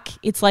back,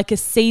 it's like a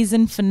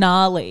season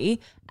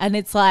finale. And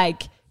it's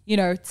like, you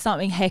know,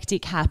 something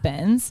hectic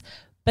happens.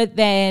 But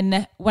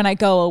then when I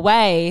go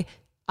away,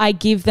 I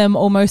give them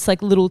almost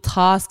like little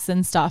tasks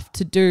and stuff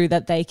to do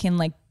that they can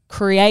like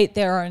create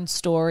their own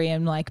story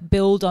and like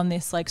build on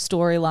this like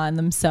storyline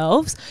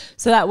themselves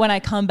so that when I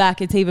come back,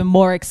 it's even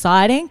more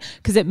exciting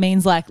because it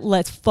means like,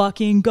 let's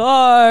fucking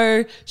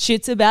go.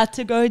 Shit's about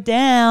to go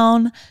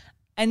down.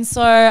 And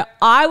so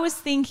I was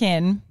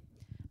thinking,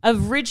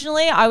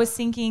 originally I was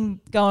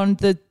thinking going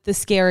the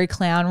scary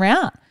clown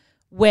route,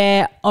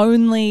 where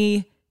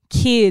only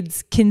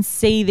kids can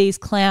see these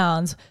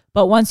clowns,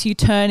 but once you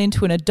turn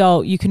into an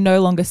adult, you can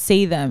no longer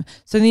see them.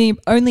 So the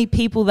only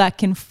people that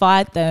can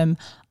fight them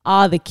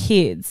are the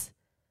kids.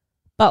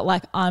 But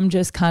like I'm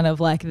just kind of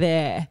like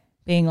there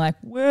being like,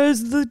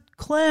 where's the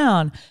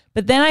clown?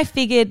 But then I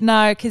figured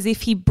no, because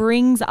if he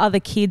brings other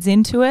kids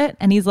into it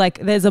and he's like,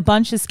 there's a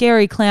bunch of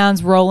scary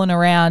clowns rolling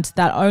around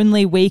that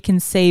only we can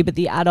see but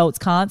the adults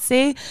can't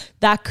see,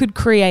 that could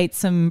create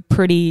some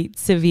pretty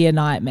severe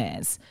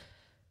nightmares.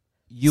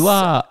 You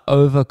are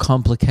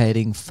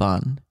overcomplicating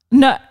fun.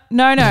 No.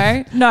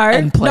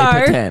 And play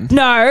pretend.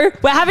 No,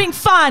 we're having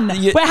fun.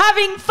 We're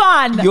having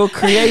fun. You're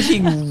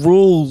creating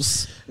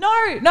rules.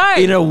 No.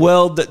 In a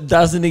world that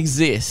doesn't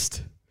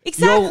exist.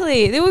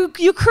 Exactly.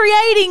 You're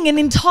creating an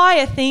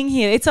entire thing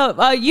here. It's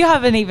you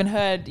haven't even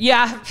heard.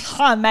 Yeah,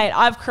 mate,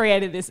 I've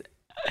created this.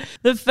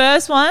 The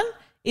first one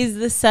is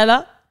the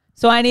setup.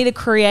 So I need to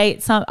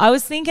create some. I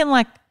was thinking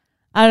like,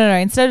 I don't know,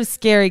 instead of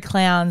scary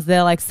clowns,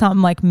 they're like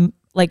something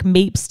like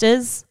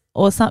meepsters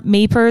or some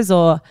meepers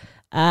or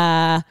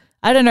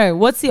I don't know.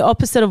 What's the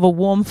opposite of a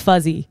warm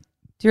fuzzy?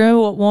 Do you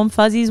remember what warm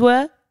fuzzies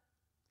were?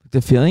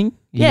 The feeling?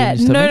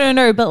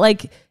 No. But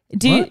like,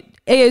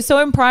 so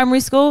in primary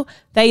school,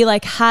 they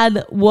like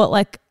had what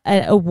like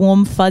a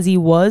warm fuzzy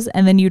was,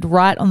 and then you'd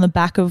write on the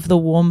back of the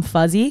warm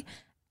fuzzy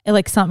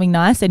like something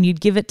nice, and you'd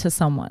give it to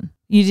someone.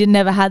 You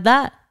never had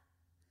that?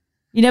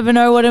 You never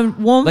know what a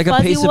warm fuzzy was? Like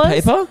a piece of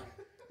paper?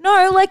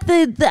 No, like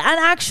an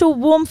actual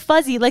warm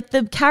fuzzy, like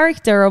the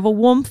character of a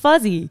warm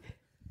fuzzy.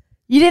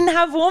 You didn't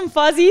have warm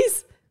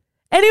fuzzies?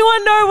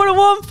 Anyone know what a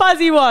warm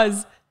fuzzy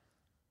was?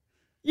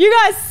 You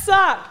guys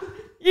suck.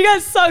 You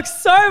guys suck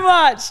so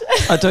much.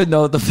 I don't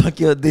know what the fuck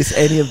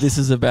any of this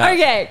is about.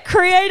 Okay,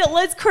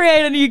 let's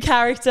create a new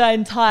character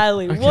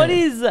entirely. Okay. What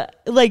is,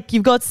 like,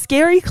 you've got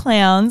scary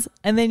clowns,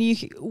 and then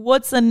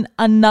what's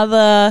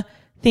another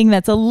thing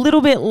that's a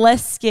little bit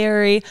less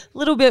scary, a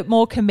little bit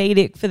more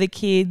comedic for the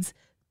kids,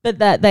 but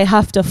that they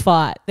have to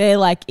fight. They're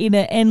like in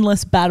an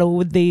endless battle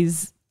with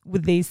these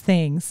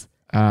things.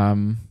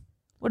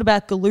 What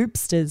about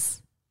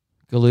Galoopsters?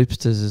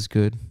 Galoopsters is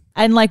good.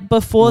 And like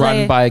before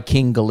Run by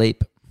King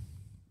Galeep.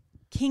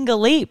 King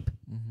Galeep.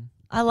 Mm-hmm.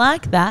 I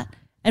like that.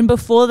 And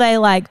before they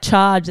like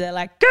charge, they're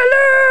like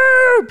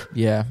Galoop.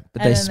 Yeah,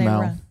 but they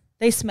smell.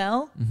 They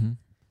smell?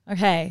 Mm-hmm.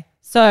 Okay.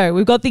 So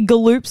we've got the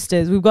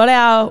Galoopsters. We've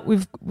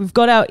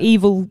got our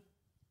evil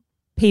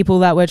people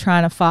that we're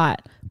trying to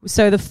fight.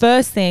 So the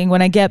first thing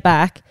when I get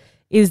back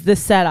is the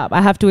setup.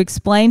 I have to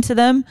explain to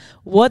them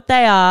what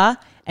they are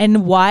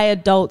and why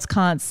adults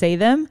can't see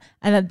them,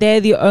 and that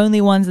they're the only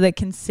ones that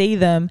can see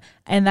them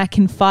and that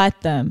can fight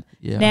them.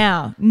 Yeah.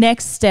 Now,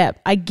 next step,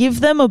 I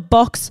give them a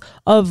box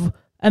of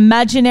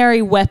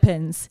imaginary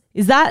weapons.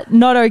 Is that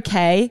not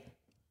okay?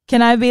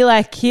 Can I be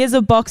like, here's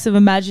a box of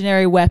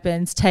imaginary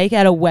weapons, take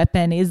out a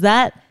weapon? Is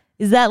that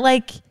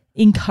like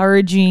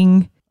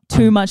encouraging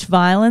too much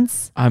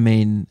violence? I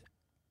mean,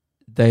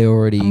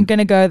 I'm going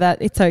to go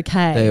that it's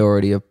okay. They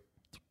already are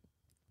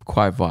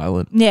quite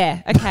violent.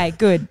 Yeah. Okay,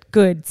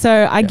 good.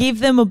 So I give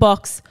them a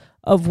box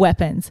of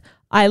weapons.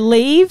 I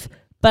leave,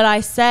 but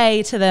I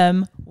say to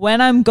them, when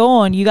I'm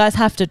gone, you guys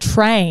have to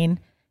train.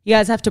 You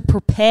guys have to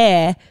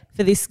prepare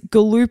for this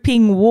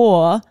galooping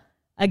war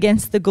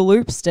against the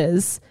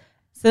Galoopsters.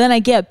 So then I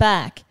get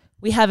back.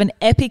 We have an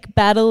epic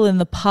battle in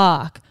the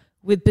park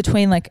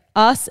between like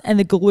us and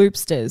the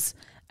Galoopsters,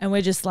 and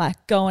we're just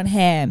like going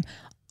ham.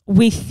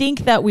 We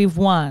think that we've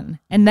won,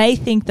 and they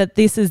think that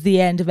this is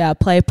the end of our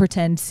play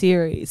pretend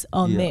series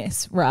on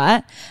this,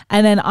 right?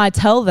 And then I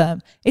tell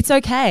them, it's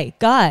okay,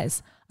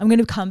 guys. I'm going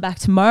to come back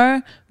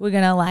tomorrow. We're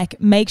going to like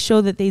make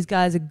sure that these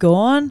guys are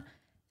gone.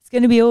 It's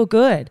going to be all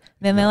good.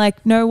 Then they're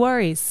like, no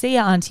worries. See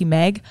ya, Auntie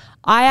Meg.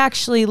 I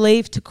actually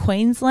leave to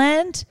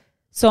Queensland,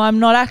 so I'm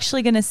not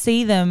actually going to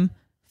see them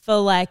for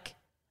like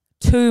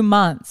 2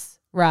 months,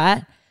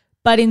 right?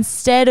 But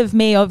instead of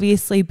me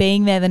obviously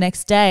being there the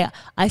next day,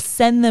 I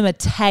send them a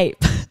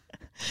tape.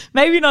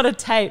 Maybe not a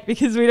tape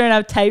because we don't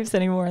have tapes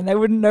anymore and they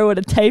wouldn't know what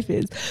a tape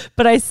is.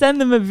 But I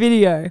send them a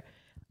video.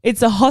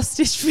 It's a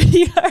hostage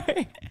video.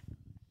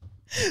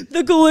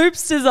 The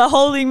Galoopsters are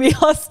holding me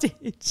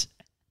hostage.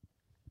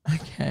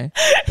 Okay.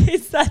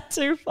 Is that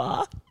too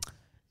far?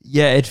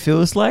 Yeah, it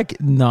feels like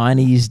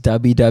 90s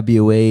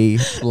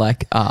WWE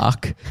like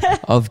arc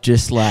of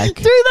just like...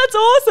 Dude, that's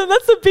awesome.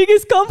 That's the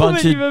biggest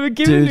compliment you've ever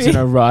given me. Dudes in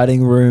a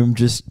writing room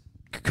just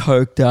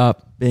coked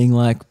up being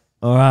like,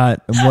 all right,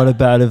 and what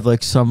about if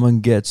like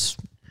someone gets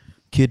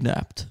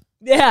kidnapped?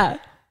 Yeah.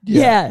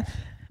 And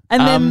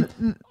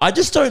then... I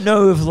just don't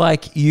know if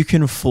like you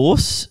can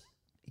force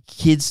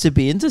kids to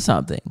be into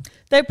something.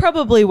 They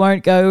probably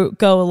won't go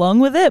along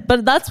with it,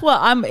 but that's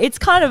what it's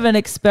kind of an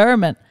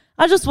experiment.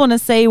 I just want to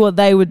see what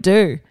they would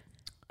do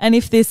and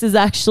if this is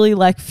actually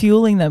like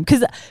fueling them.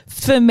 Because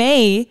for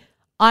me,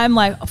 I'm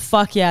like, oh,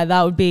 fuck yeah,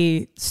 that would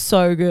be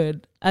so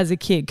good as a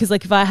kid. Because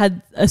like if I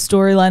had a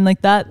storyline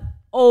like that,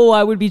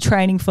 I would be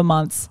training for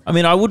months. I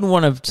mean, I wouldn't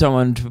want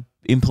someone to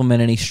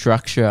implement any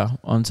structure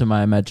onto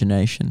my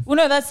imagination. Well,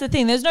 no, that's the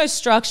thing. There's no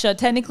structure.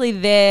 Technically,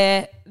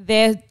 they're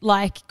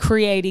like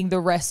creating the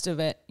rest of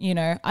it. You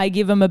know, I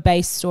give them a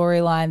base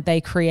storyline. They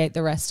create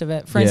the rest of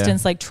it. For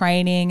instance, like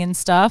training and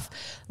stuff.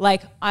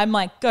 Like I'm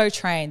like, go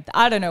train.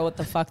 I don't know what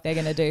the fuck they're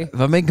going to do. If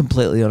I'm being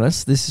completely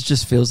honest, this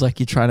just feels like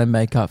you're trying to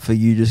make up for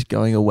you just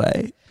going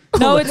away.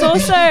 No, it's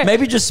also...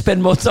 Maybe just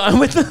spend more time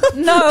with them.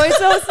 No,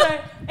 it's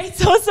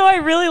also I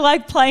really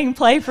like playing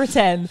play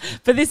pretend,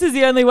 but this is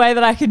the only way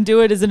that I can do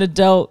it as an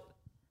adult.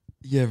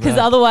 Yeah, right. Because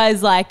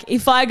otherwise, like,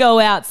 if I go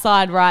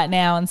outside right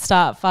now and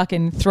start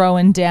fucking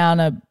throwing down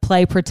a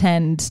play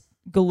pretend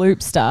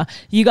Galoopster,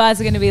 you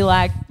guys are going to be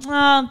like,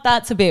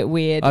 that's a bit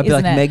weird, I'd be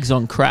isn't like, it? Meg's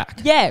on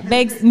crack. Yeah,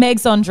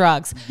 Meg's on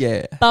drugs.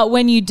 Yeah. But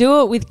when you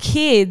do it with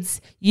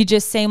kids, you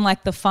just seem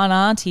like the fun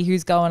auntie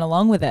who's going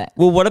along with it.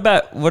 Well, what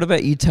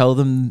about you tell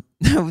them,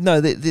 no,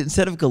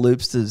 instead of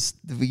Galoopsters,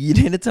 you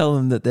need to tell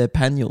them that they're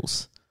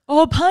pannules.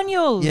 Oh,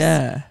 pannules.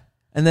 Yeah.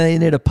 And then you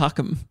need to puck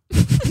them.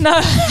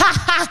 No.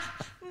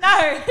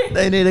 No.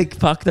 They need to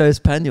puck those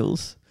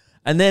pannules.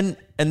 And then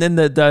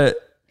the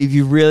if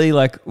you really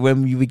like,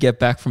 when you get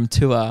back from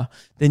tour,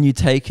 then you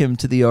take him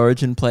to the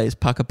origin place,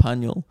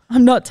 Puckapunyal.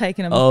 I'm not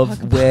taking him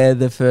of where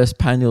the first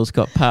pannules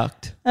got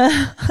pucked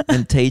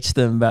and teach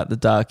them about the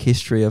dark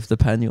history of the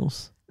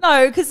pannules.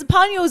 No, because the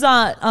pannules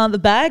aren't the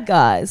bad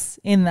guys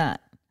in that.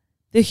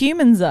 The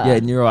humans are. Yeah,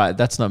 and you're right.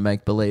 That's not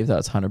make believe.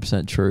 That's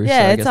 100% true.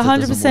 Yeah, so it's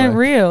 100%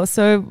 real.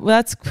 So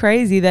that's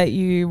crazy that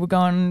you were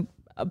going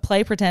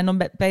play pretend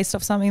on based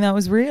off something that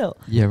was real.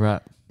 Yeah,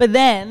 right. But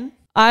then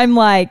I'm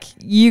like,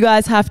 you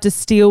guys have to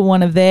steal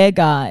one of their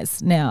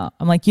guys now.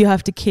 I'm like, you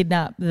have to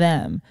kidnap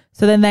them.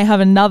 So then they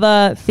have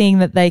another thing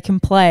that they can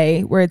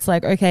play where it's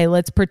like, okay,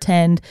 let's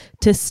pretend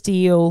to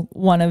steal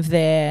one of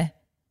their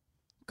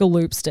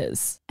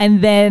Galoopsters.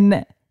 And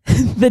then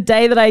the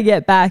day that I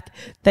get back,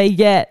 they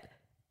get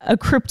a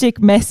cryptic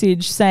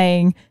message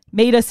saying,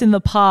 meet us in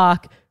the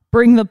park,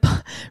 bring the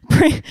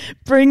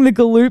bring the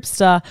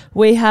Galoopster.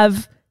 We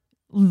have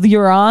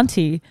your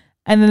auntie.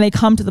 And then they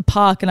come to the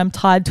park and I'm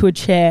tied to a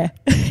chair.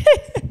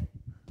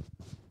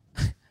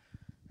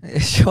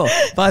 Sure.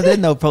 By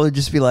then they'll probably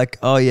just be like,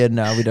 oh yeah,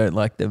 no, we don't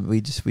like them. We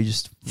just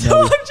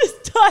So I'm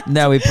just tied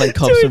now we play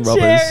cops to and a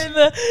robbers.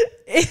 chair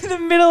in the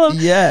middle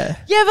of Yeah.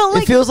 Yeah, but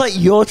like it feels like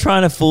you're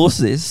trying to force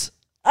this.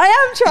 I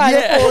am trying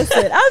to force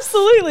it.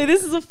 Absolutely.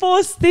 This is a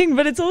forced thing,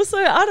 but it's also,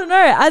 I don't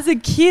know, as a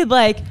kid,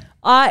 like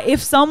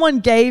if someone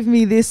gave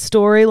me this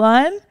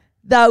storyline,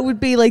 that would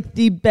be like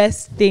the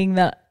best thing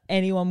that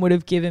anyone would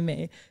have given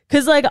me.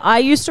 Because like I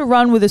used to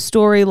run with a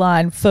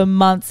storyline for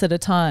months at a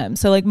time.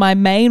 So like my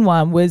main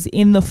one was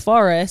in the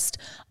forest.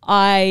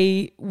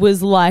 I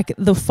was like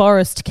the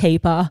forest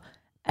keeper.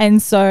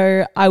 And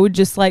so I would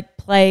just like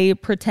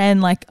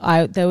pretend like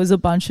there was a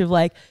bunch of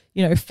like,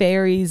 you know,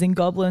 fairies and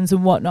goblins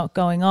and whatnot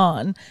going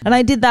on. And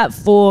I did that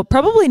for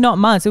probably not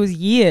months, it was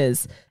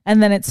years.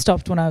 And then it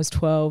stopped when I was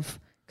 12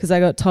 because I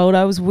got told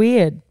I was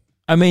weird.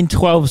 I mean,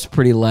 12's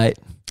pretty late.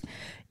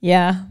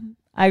 Yeah.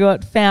 I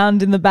got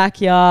found in the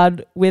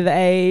backyard with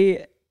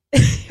a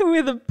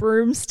with a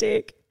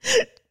broomstick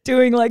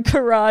doing like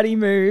karate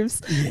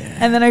moves. Yeah.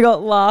 And then I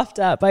got laughed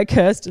at by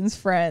Kirsten's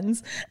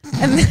friends.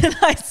 And then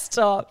I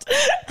stopped.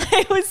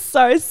 It was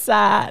so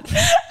sad.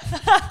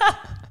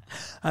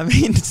 I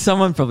mean,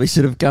 someone probably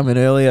should have come in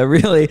earlier,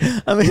 really.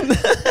 I mean,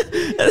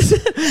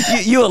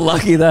 you were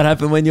lucky that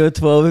happened when you were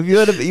 12. If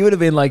you would have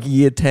been like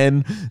year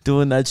 10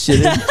 doing that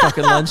shit in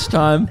fucking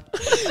lunchtime. Dude,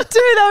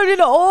 that would have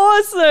been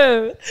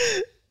awesome.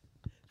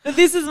 But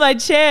this is my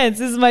chance.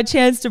 This is my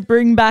chance to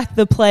bring back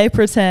the play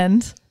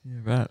pretend. Yeah,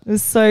 right. It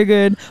was so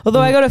good. Although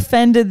I got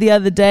offended the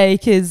other day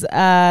because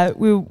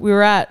we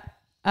were at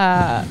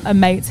a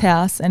mate's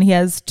house and he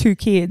has 2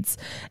 kids.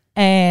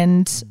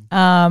 And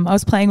I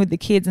was playing with the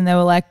kids and they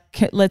were like,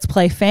 let's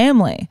play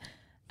family.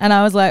 And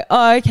I was like,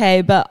 oh,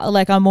 okay. But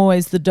like, I'm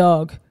always the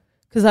dog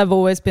because I've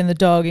always been the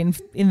dog in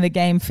the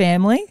game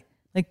Family.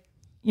 Like,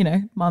 you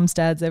know, mums,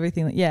 dads,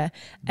 everything. Yeah.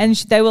 And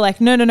they were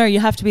like, no, you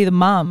have to be the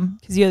mum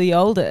because you're the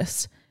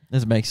oldest.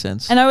 That makes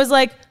sense. And I was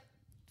like,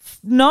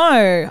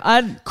 no.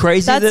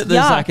 Crazy that there's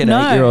like an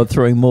 8-year-old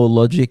throwing more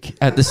logic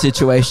at the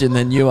situation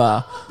than you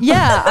are.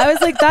 Yeah. I was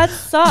like, that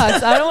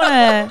sucks. I don't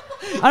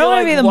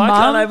want to be the mum. Why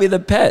can't I be the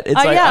pet? It's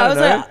like, I was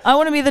like, I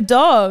want to be the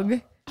dog.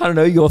 I don't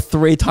know, you're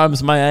 3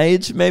 times my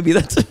age. Maybe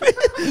that's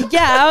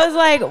Yeah, I was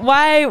like,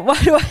 why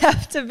do I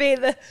have to be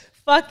the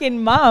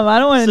fucking mum? I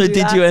don't want to do that.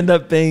 So did you end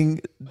up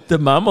being the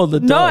mum or the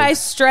dog? No, I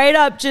straight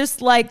up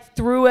just like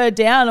threw her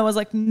down and was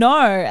like, no.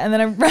 And then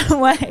I ran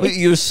away.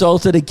 You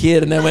assaulted a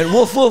kid and then went,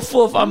 woof, woof,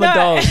 woof, I'm a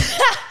dog.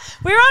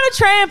 We were on a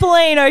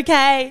trampoline,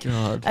 okay?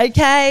 God.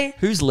 Okay.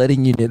 Who's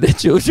letting you near their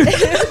children?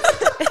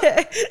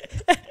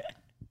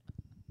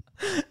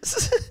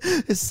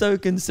 It's so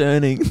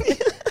concerning.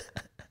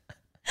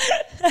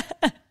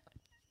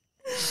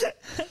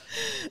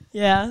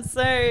 Yeah,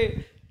 so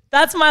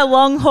that's my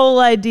long haul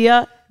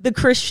idea. The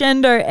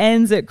crescendo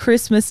ends at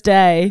Christmas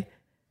Day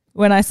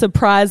when I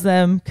surprise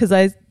them because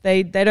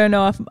they don't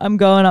know if I'm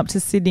going up to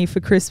Sydney for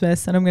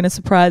Christmas and I'm going to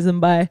surprise them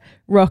by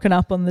rocking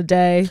up on the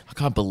day. I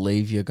can't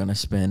believe you're going to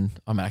spend,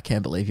 I mean, I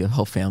can't believe your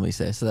whole family's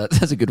there, so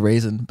that's a good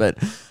reason, but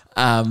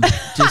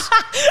just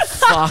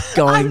fuck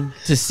going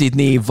to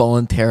Sydney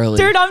voluntarily.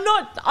 Dude, I'm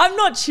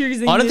not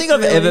choosing I don't think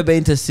I've ever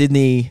been to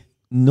Sydney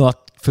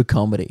not for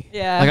comedy.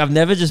 Yeah. Like I've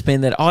never just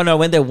been there. Oh no, I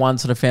went there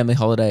once on a family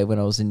holiday when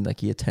I was in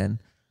like year 10.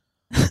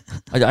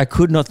 I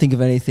could not think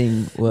of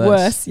anything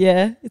worse.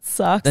 Yeah. It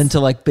sucks. Than to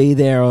like be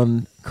there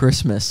on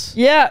Christmas.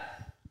 Yeah.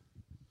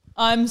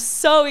 I'm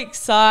so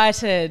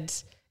excited.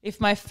 If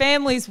my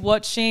family's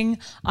watching,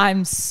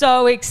 I'm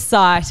so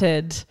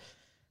excited.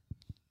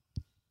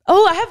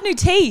 Oh, I have new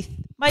teeth.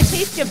 My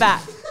teeth are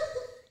back.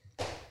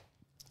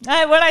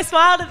 When I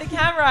smiled at the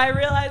camera, I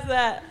realized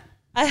that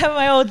I have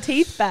my old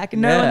teeth back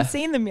and no one's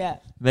seen them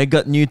yet. Meg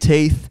got new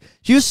teeth.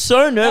 She was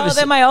so nervous. Oh,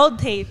 they're my old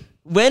teeth.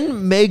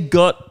 When Meg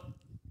got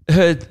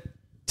her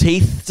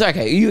teeth... So,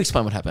 okay, you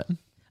explain what happened.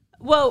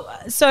 Well,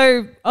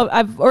 so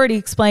I've already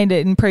explained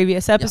it in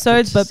previous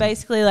episodes, but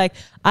basically like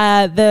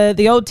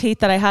the old teeth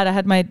that I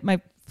had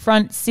my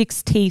front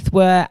 6 teeth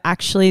were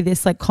actually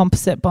this like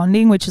composite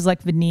bonding, which is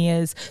like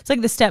veneers. It's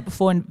like the step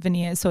before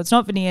veneers. So it's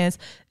not veneers.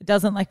 It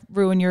doesn't like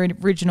ruin your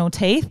original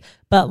teeth,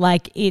 but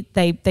like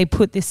they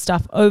put this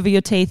stuff over your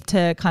teeth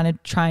to kind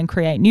of try and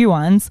create new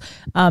ones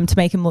to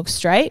make them look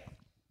straight.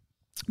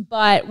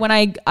 But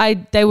when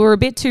they were a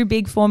bit too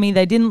big for me.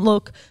 They didn't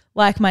look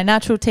like my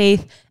natural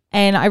teeth.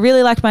 And I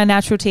really liked my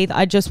natural teeth.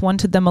 I just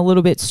wanted them a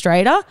little bit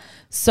straighter.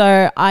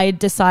 So I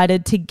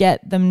decided to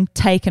get them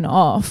taken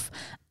off.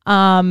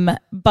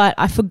 But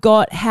I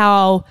forgot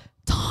how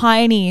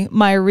tiny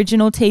my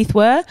original teeth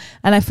were.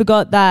 And I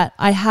forgot that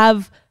I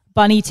have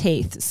bunny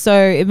teeth. So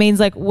it means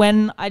like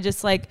when I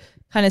just like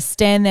kind of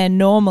stand there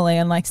normally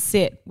and like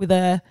sit with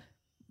a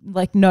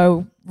like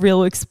no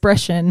real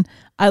expression,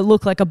 I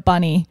look like a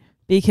bunny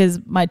because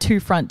my 2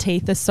 front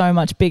teeth are so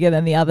much bigger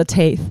than the other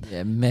teeth.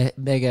 Yeah,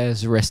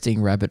 Mega's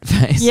resting rabbit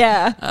face.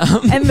 Yeah.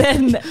 And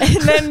then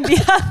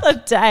the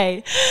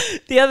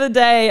other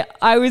day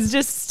I was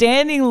just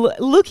standing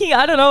looking,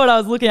 I don't know what I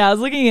was looking at. I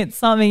was looking at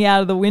something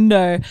out of the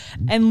window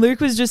and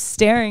Luke was just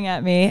staring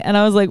at me and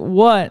I was like,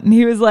 what? And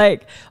he was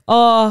like,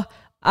 oh,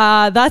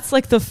 that's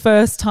like the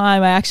first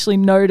time I actually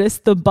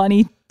noticed the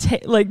bunny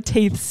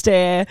teeth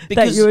stare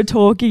that you were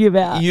talking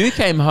about. You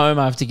came home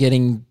after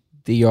getting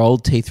your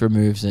old teeth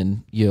removed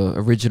and your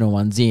original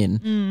ones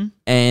in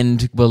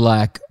and were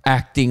like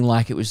acting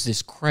like it was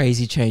this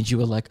crazy change. You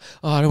were like,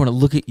 oh, I don't want to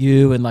look at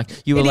you. And like,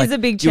 you were it like, is a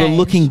big you change. were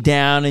looking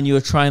down and you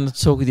were trying to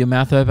talk with your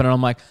mouth open. And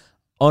I'm like,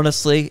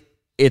 honestly,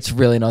 it's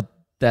really not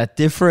that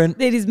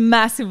different. It is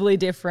massively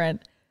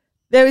different.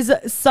 There is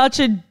such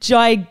a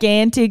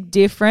gigantic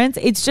difference.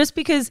 It's just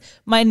because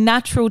my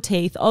natural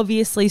teeth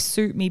obviously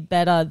suit me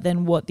better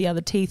than what the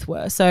other teeth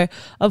were. So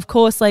of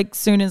course, like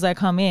soon as I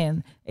come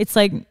in, it's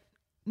like,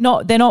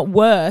 they're not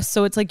worse,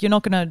 so it's like you're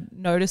not going to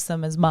notice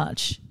them as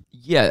much.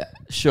 Yeah,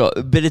 sure.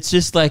 But it's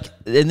just like,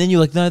 and then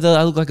you're like, no,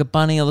 I look like a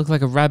bunny, I look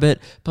like a rabbit,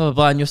 blah, blah,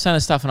 blah. And you're saying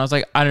stuff. And I was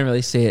like, I don't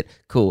really see it.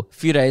 Cool. A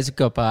few days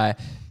went by.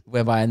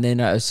 And then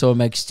I saw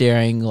Meg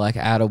staring like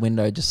out a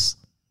window, just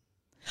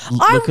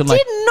I did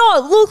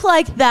not look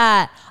like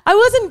that. I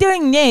wasn't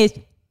doing this.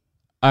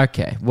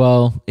 Okay.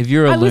 Well, if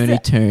you're a Looney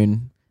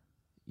Tune,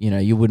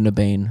 you wouldn't have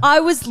been. I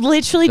was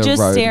literally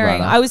just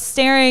staring. Runner. I was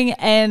staring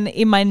and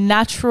in my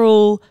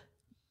natural,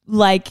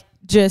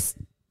 just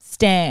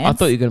stance. I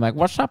thought you were going to make,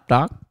 what's up,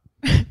 Doc?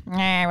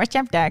 What's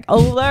up, Doc?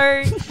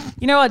 Although,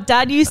 you know what?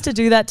 Dad used to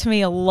do that to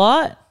me a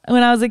lot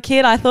when I was a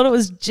kid. I thought it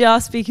was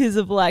just because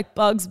of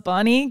Bugs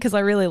Bunny because I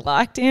really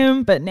liked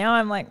him. But now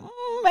I'm like,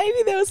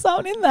 maybe there was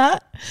something in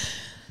that.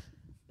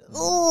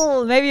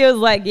 Oh, maybe it was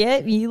like, yeah,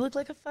 you look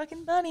like a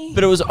fucking bunny.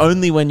 But it was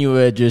only when you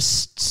were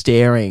just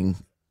staring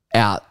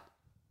out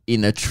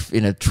in a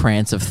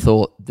trance of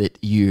thought that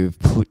you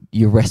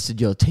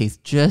rested your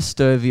teeth just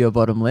over your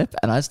bottom lip,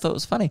 and I just thought it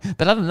was funny.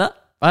 But other than that,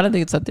 I don't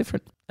think it's that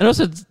different. And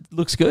also, it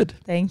looks good.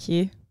 Thank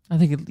you. I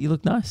think you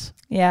look nice.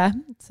 Yeah.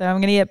 So I'm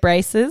gonna get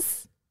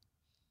braces.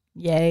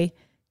 Yay,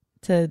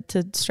 to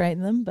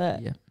straighten them.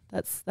 But yeah,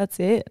 that's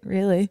it,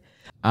 really.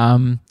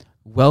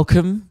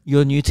 Welcome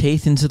your new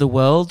teeth into the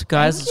world,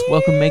 guys. Let's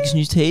welcome Meg's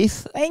new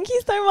teeth. Thank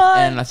you so much.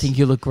 And I think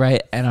you look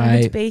great. And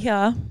good to be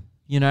here.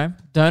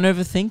 Don't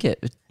overthink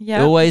it.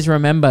 Yeah. Always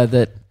remember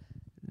that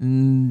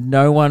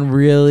no one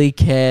really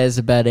cares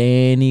about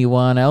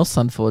anyone else,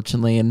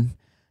 unfortunately, and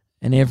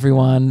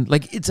everyone,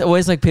 it's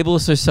always like people are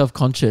so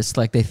self-conscious,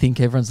 like they think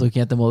everyone's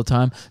looking at them all the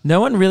time.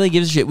 No one really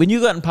gives a shit. When you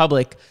go out in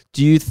public,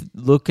 do you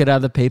look at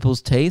other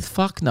people's teeth?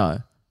 Fuck no.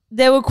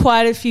 There were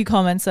quite a few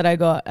comments that I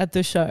got at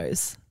the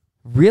shows.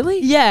 Really?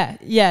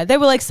 Yeah. They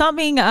were like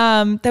something.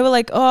 They were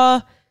like,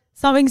 oh,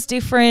 something's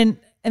different,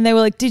 and they were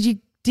like, did you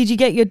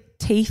get your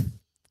teeth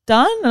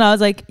done? And I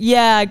was like,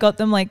 yeah, I got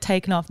them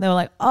taken off. And they were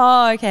like,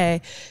 oh,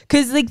 okay.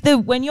 Because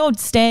when you're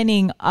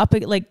standing up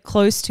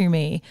close to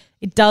me,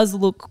 it does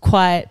look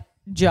quite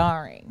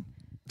jarring.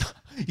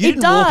 You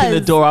didn't walk in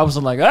the door. I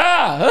wasn't like,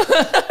 ah.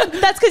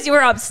 That's because you were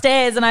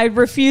upstairs and I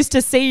refused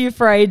to see you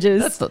for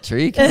ages. That's not true.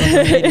 You came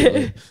up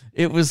immediately.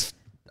 It was,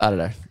 I don't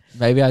know.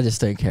 Maybe I just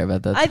don't care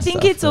about that. I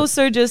think it's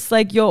also just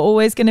you're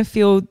always going to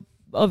feel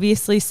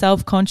obviously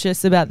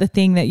self-conscious about the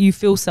thing that you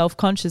feel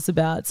self-conscious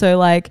about. So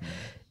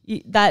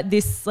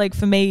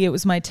for me, it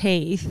was my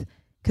teeth,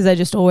 because I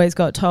just always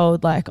got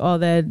told oh,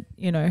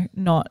 they're,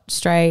 not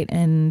straight.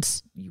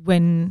 And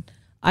when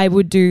I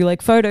would do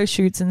photo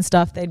shoots and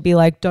stuff, they'd be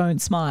like,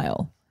 don't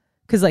smile,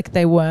 because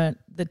they weren't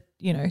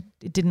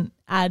it didn't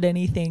add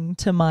anything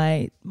to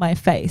my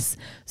face.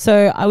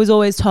 So I was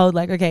always told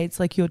okay, it's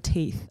your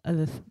teeth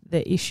are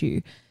the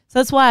issue. So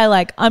that's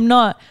why I'm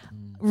not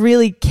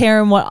really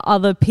caring what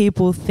other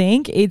people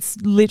think. It's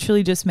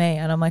literally just me.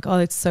 And I'm like, oh,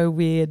 it's so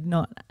weird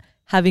not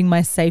having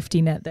my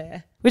safety net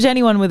there, which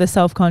anyone with a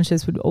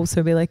self-conscious would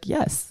also be like,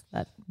 yes,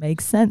 that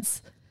makes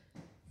sense.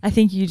 I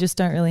think you just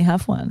don't really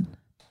have one.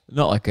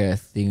 Not like a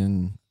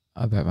thing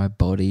about my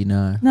body,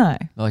 no. No.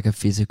 Like a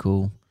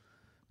physical.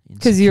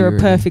 Because you're a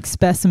perfect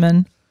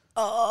specimen.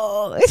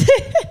 Oh.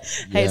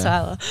 Hey,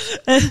 Tyler.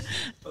 I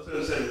was going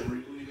to say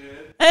really,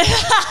 man.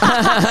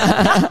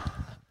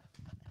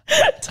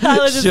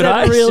 Tyler just should said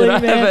I, really,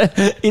 should man. I have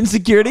an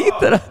insecurity?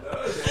 No.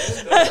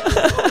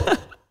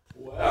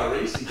 Wow,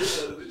 Reese, get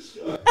out of this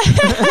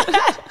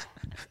guy.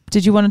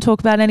 Did you want to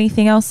talk about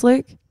anything else,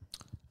 Luke?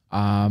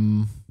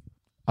 I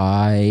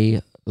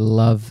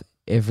love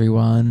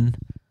everyone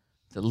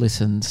that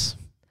listens.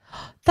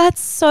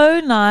 That's so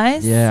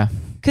nice. Yeah.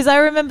 Because I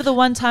remember the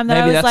one time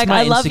that Maybe I was like,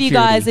 I love you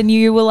guys, and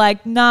you were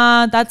like,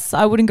 nah,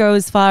 I wouldn't go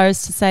as far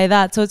as to say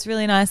that. So it's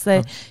really nice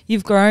that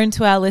you've grown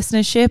to our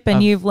listenership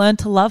and you've learned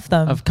to love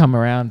them. I've come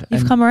around.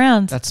 You've come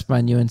around. That's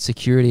my new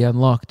insecurity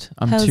unlocked.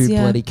 I'm too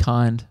bloody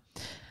kind.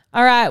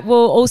 All right.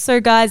 Well,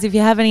 also, guys, if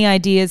you have any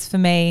ideas for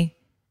me,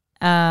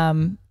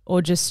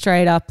 or just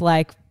straight up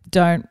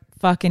don't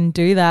fucking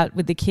do that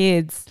with the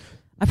kids.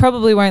 I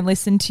probably won't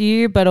listen to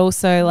you, but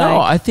also like...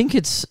 No, I think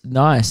it's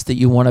nice that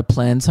you want to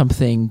plan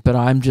something, but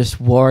I'm just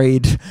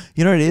worried.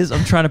 You know what it is?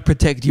 I'm trying to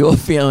protect your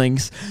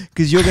feelings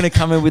because you're going to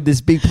come in with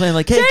this big plan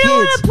like, hey, they kids. They don't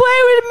want to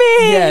play with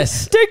me.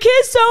 Yes. The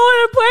kids don't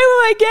want to play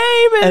with my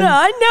game and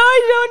I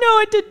don't know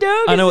what to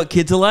do. I know what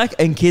kids are like,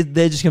 and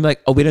they're just going to be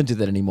like, oh, we don't do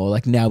that anymore.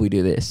 Like, now we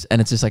do this.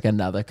 And it's just like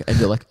another... And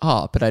you're like,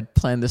 oh, but I'd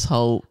planned this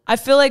whole... I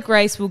feel like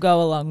Grace will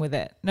go along with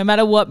it. No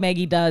matter what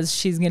Maggie does,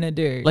 she's going to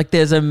do. Like,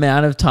 there's an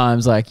amount of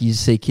times, like, you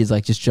see kids,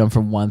 like, just jump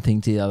from one thing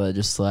to the other,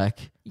 just,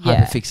 like,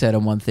 hyperfixate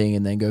on one thing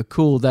and then go,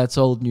 cool, that's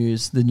old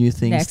news. The new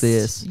thing's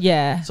this.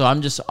 Yeah. So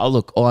I'm just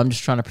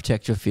trying to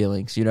protect your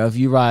feelings. You know, if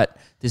you write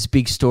this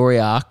big story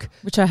arc...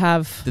 Which I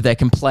have. That they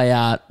can play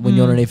out when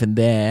you're not even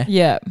there.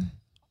 Yeah.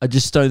 I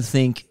just don't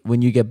think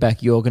when you get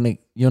back, may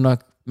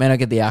not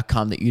get the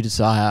outcome that you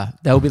desire.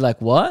 They'll be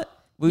like, what?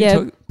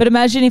 But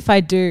imagine if I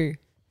do.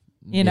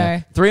 You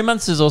know, 3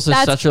 months is also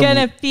that's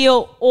gonna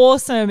feel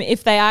awesome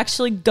if they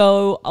actually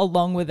go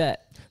along with it.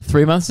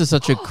 3 months is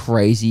such a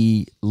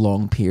crazy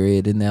long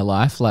period in their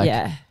life.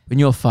 Like when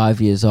you're 5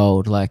 years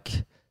old, like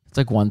it's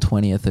like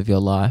 1/20th of your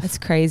life. It's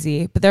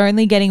crazy, but they're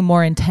only getting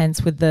more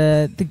intense with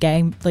the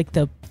game, like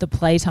the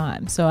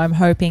playtime. So I'm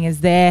hoping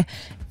as their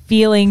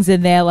feelings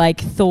and their like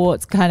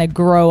thoughts kind of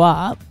grow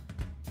up.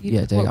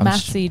 What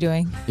maths are you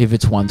doing? If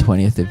it's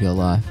 1/20th of your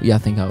life, I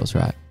think I was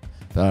right,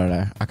 but I don't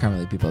know. I can't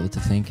really be bothered to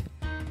think.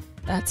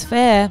 That's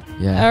fair.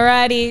 Yeah.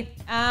 Alrighty.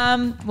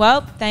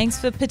 Well, thanks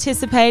for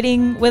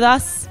participating with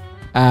us.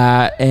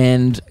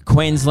 And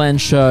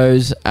Queensland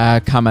shows are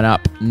coming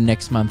up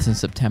next month in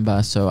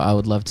September, so I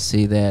would love to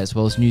see you there, as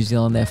well as New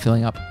Zealand. They're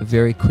filling up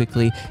very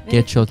quickly.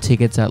 Get your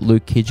tickets at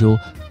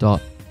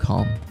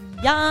lukekidgel.com.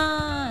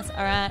 Yes.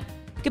 All right.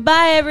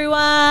 Goodbye,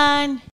 everyone.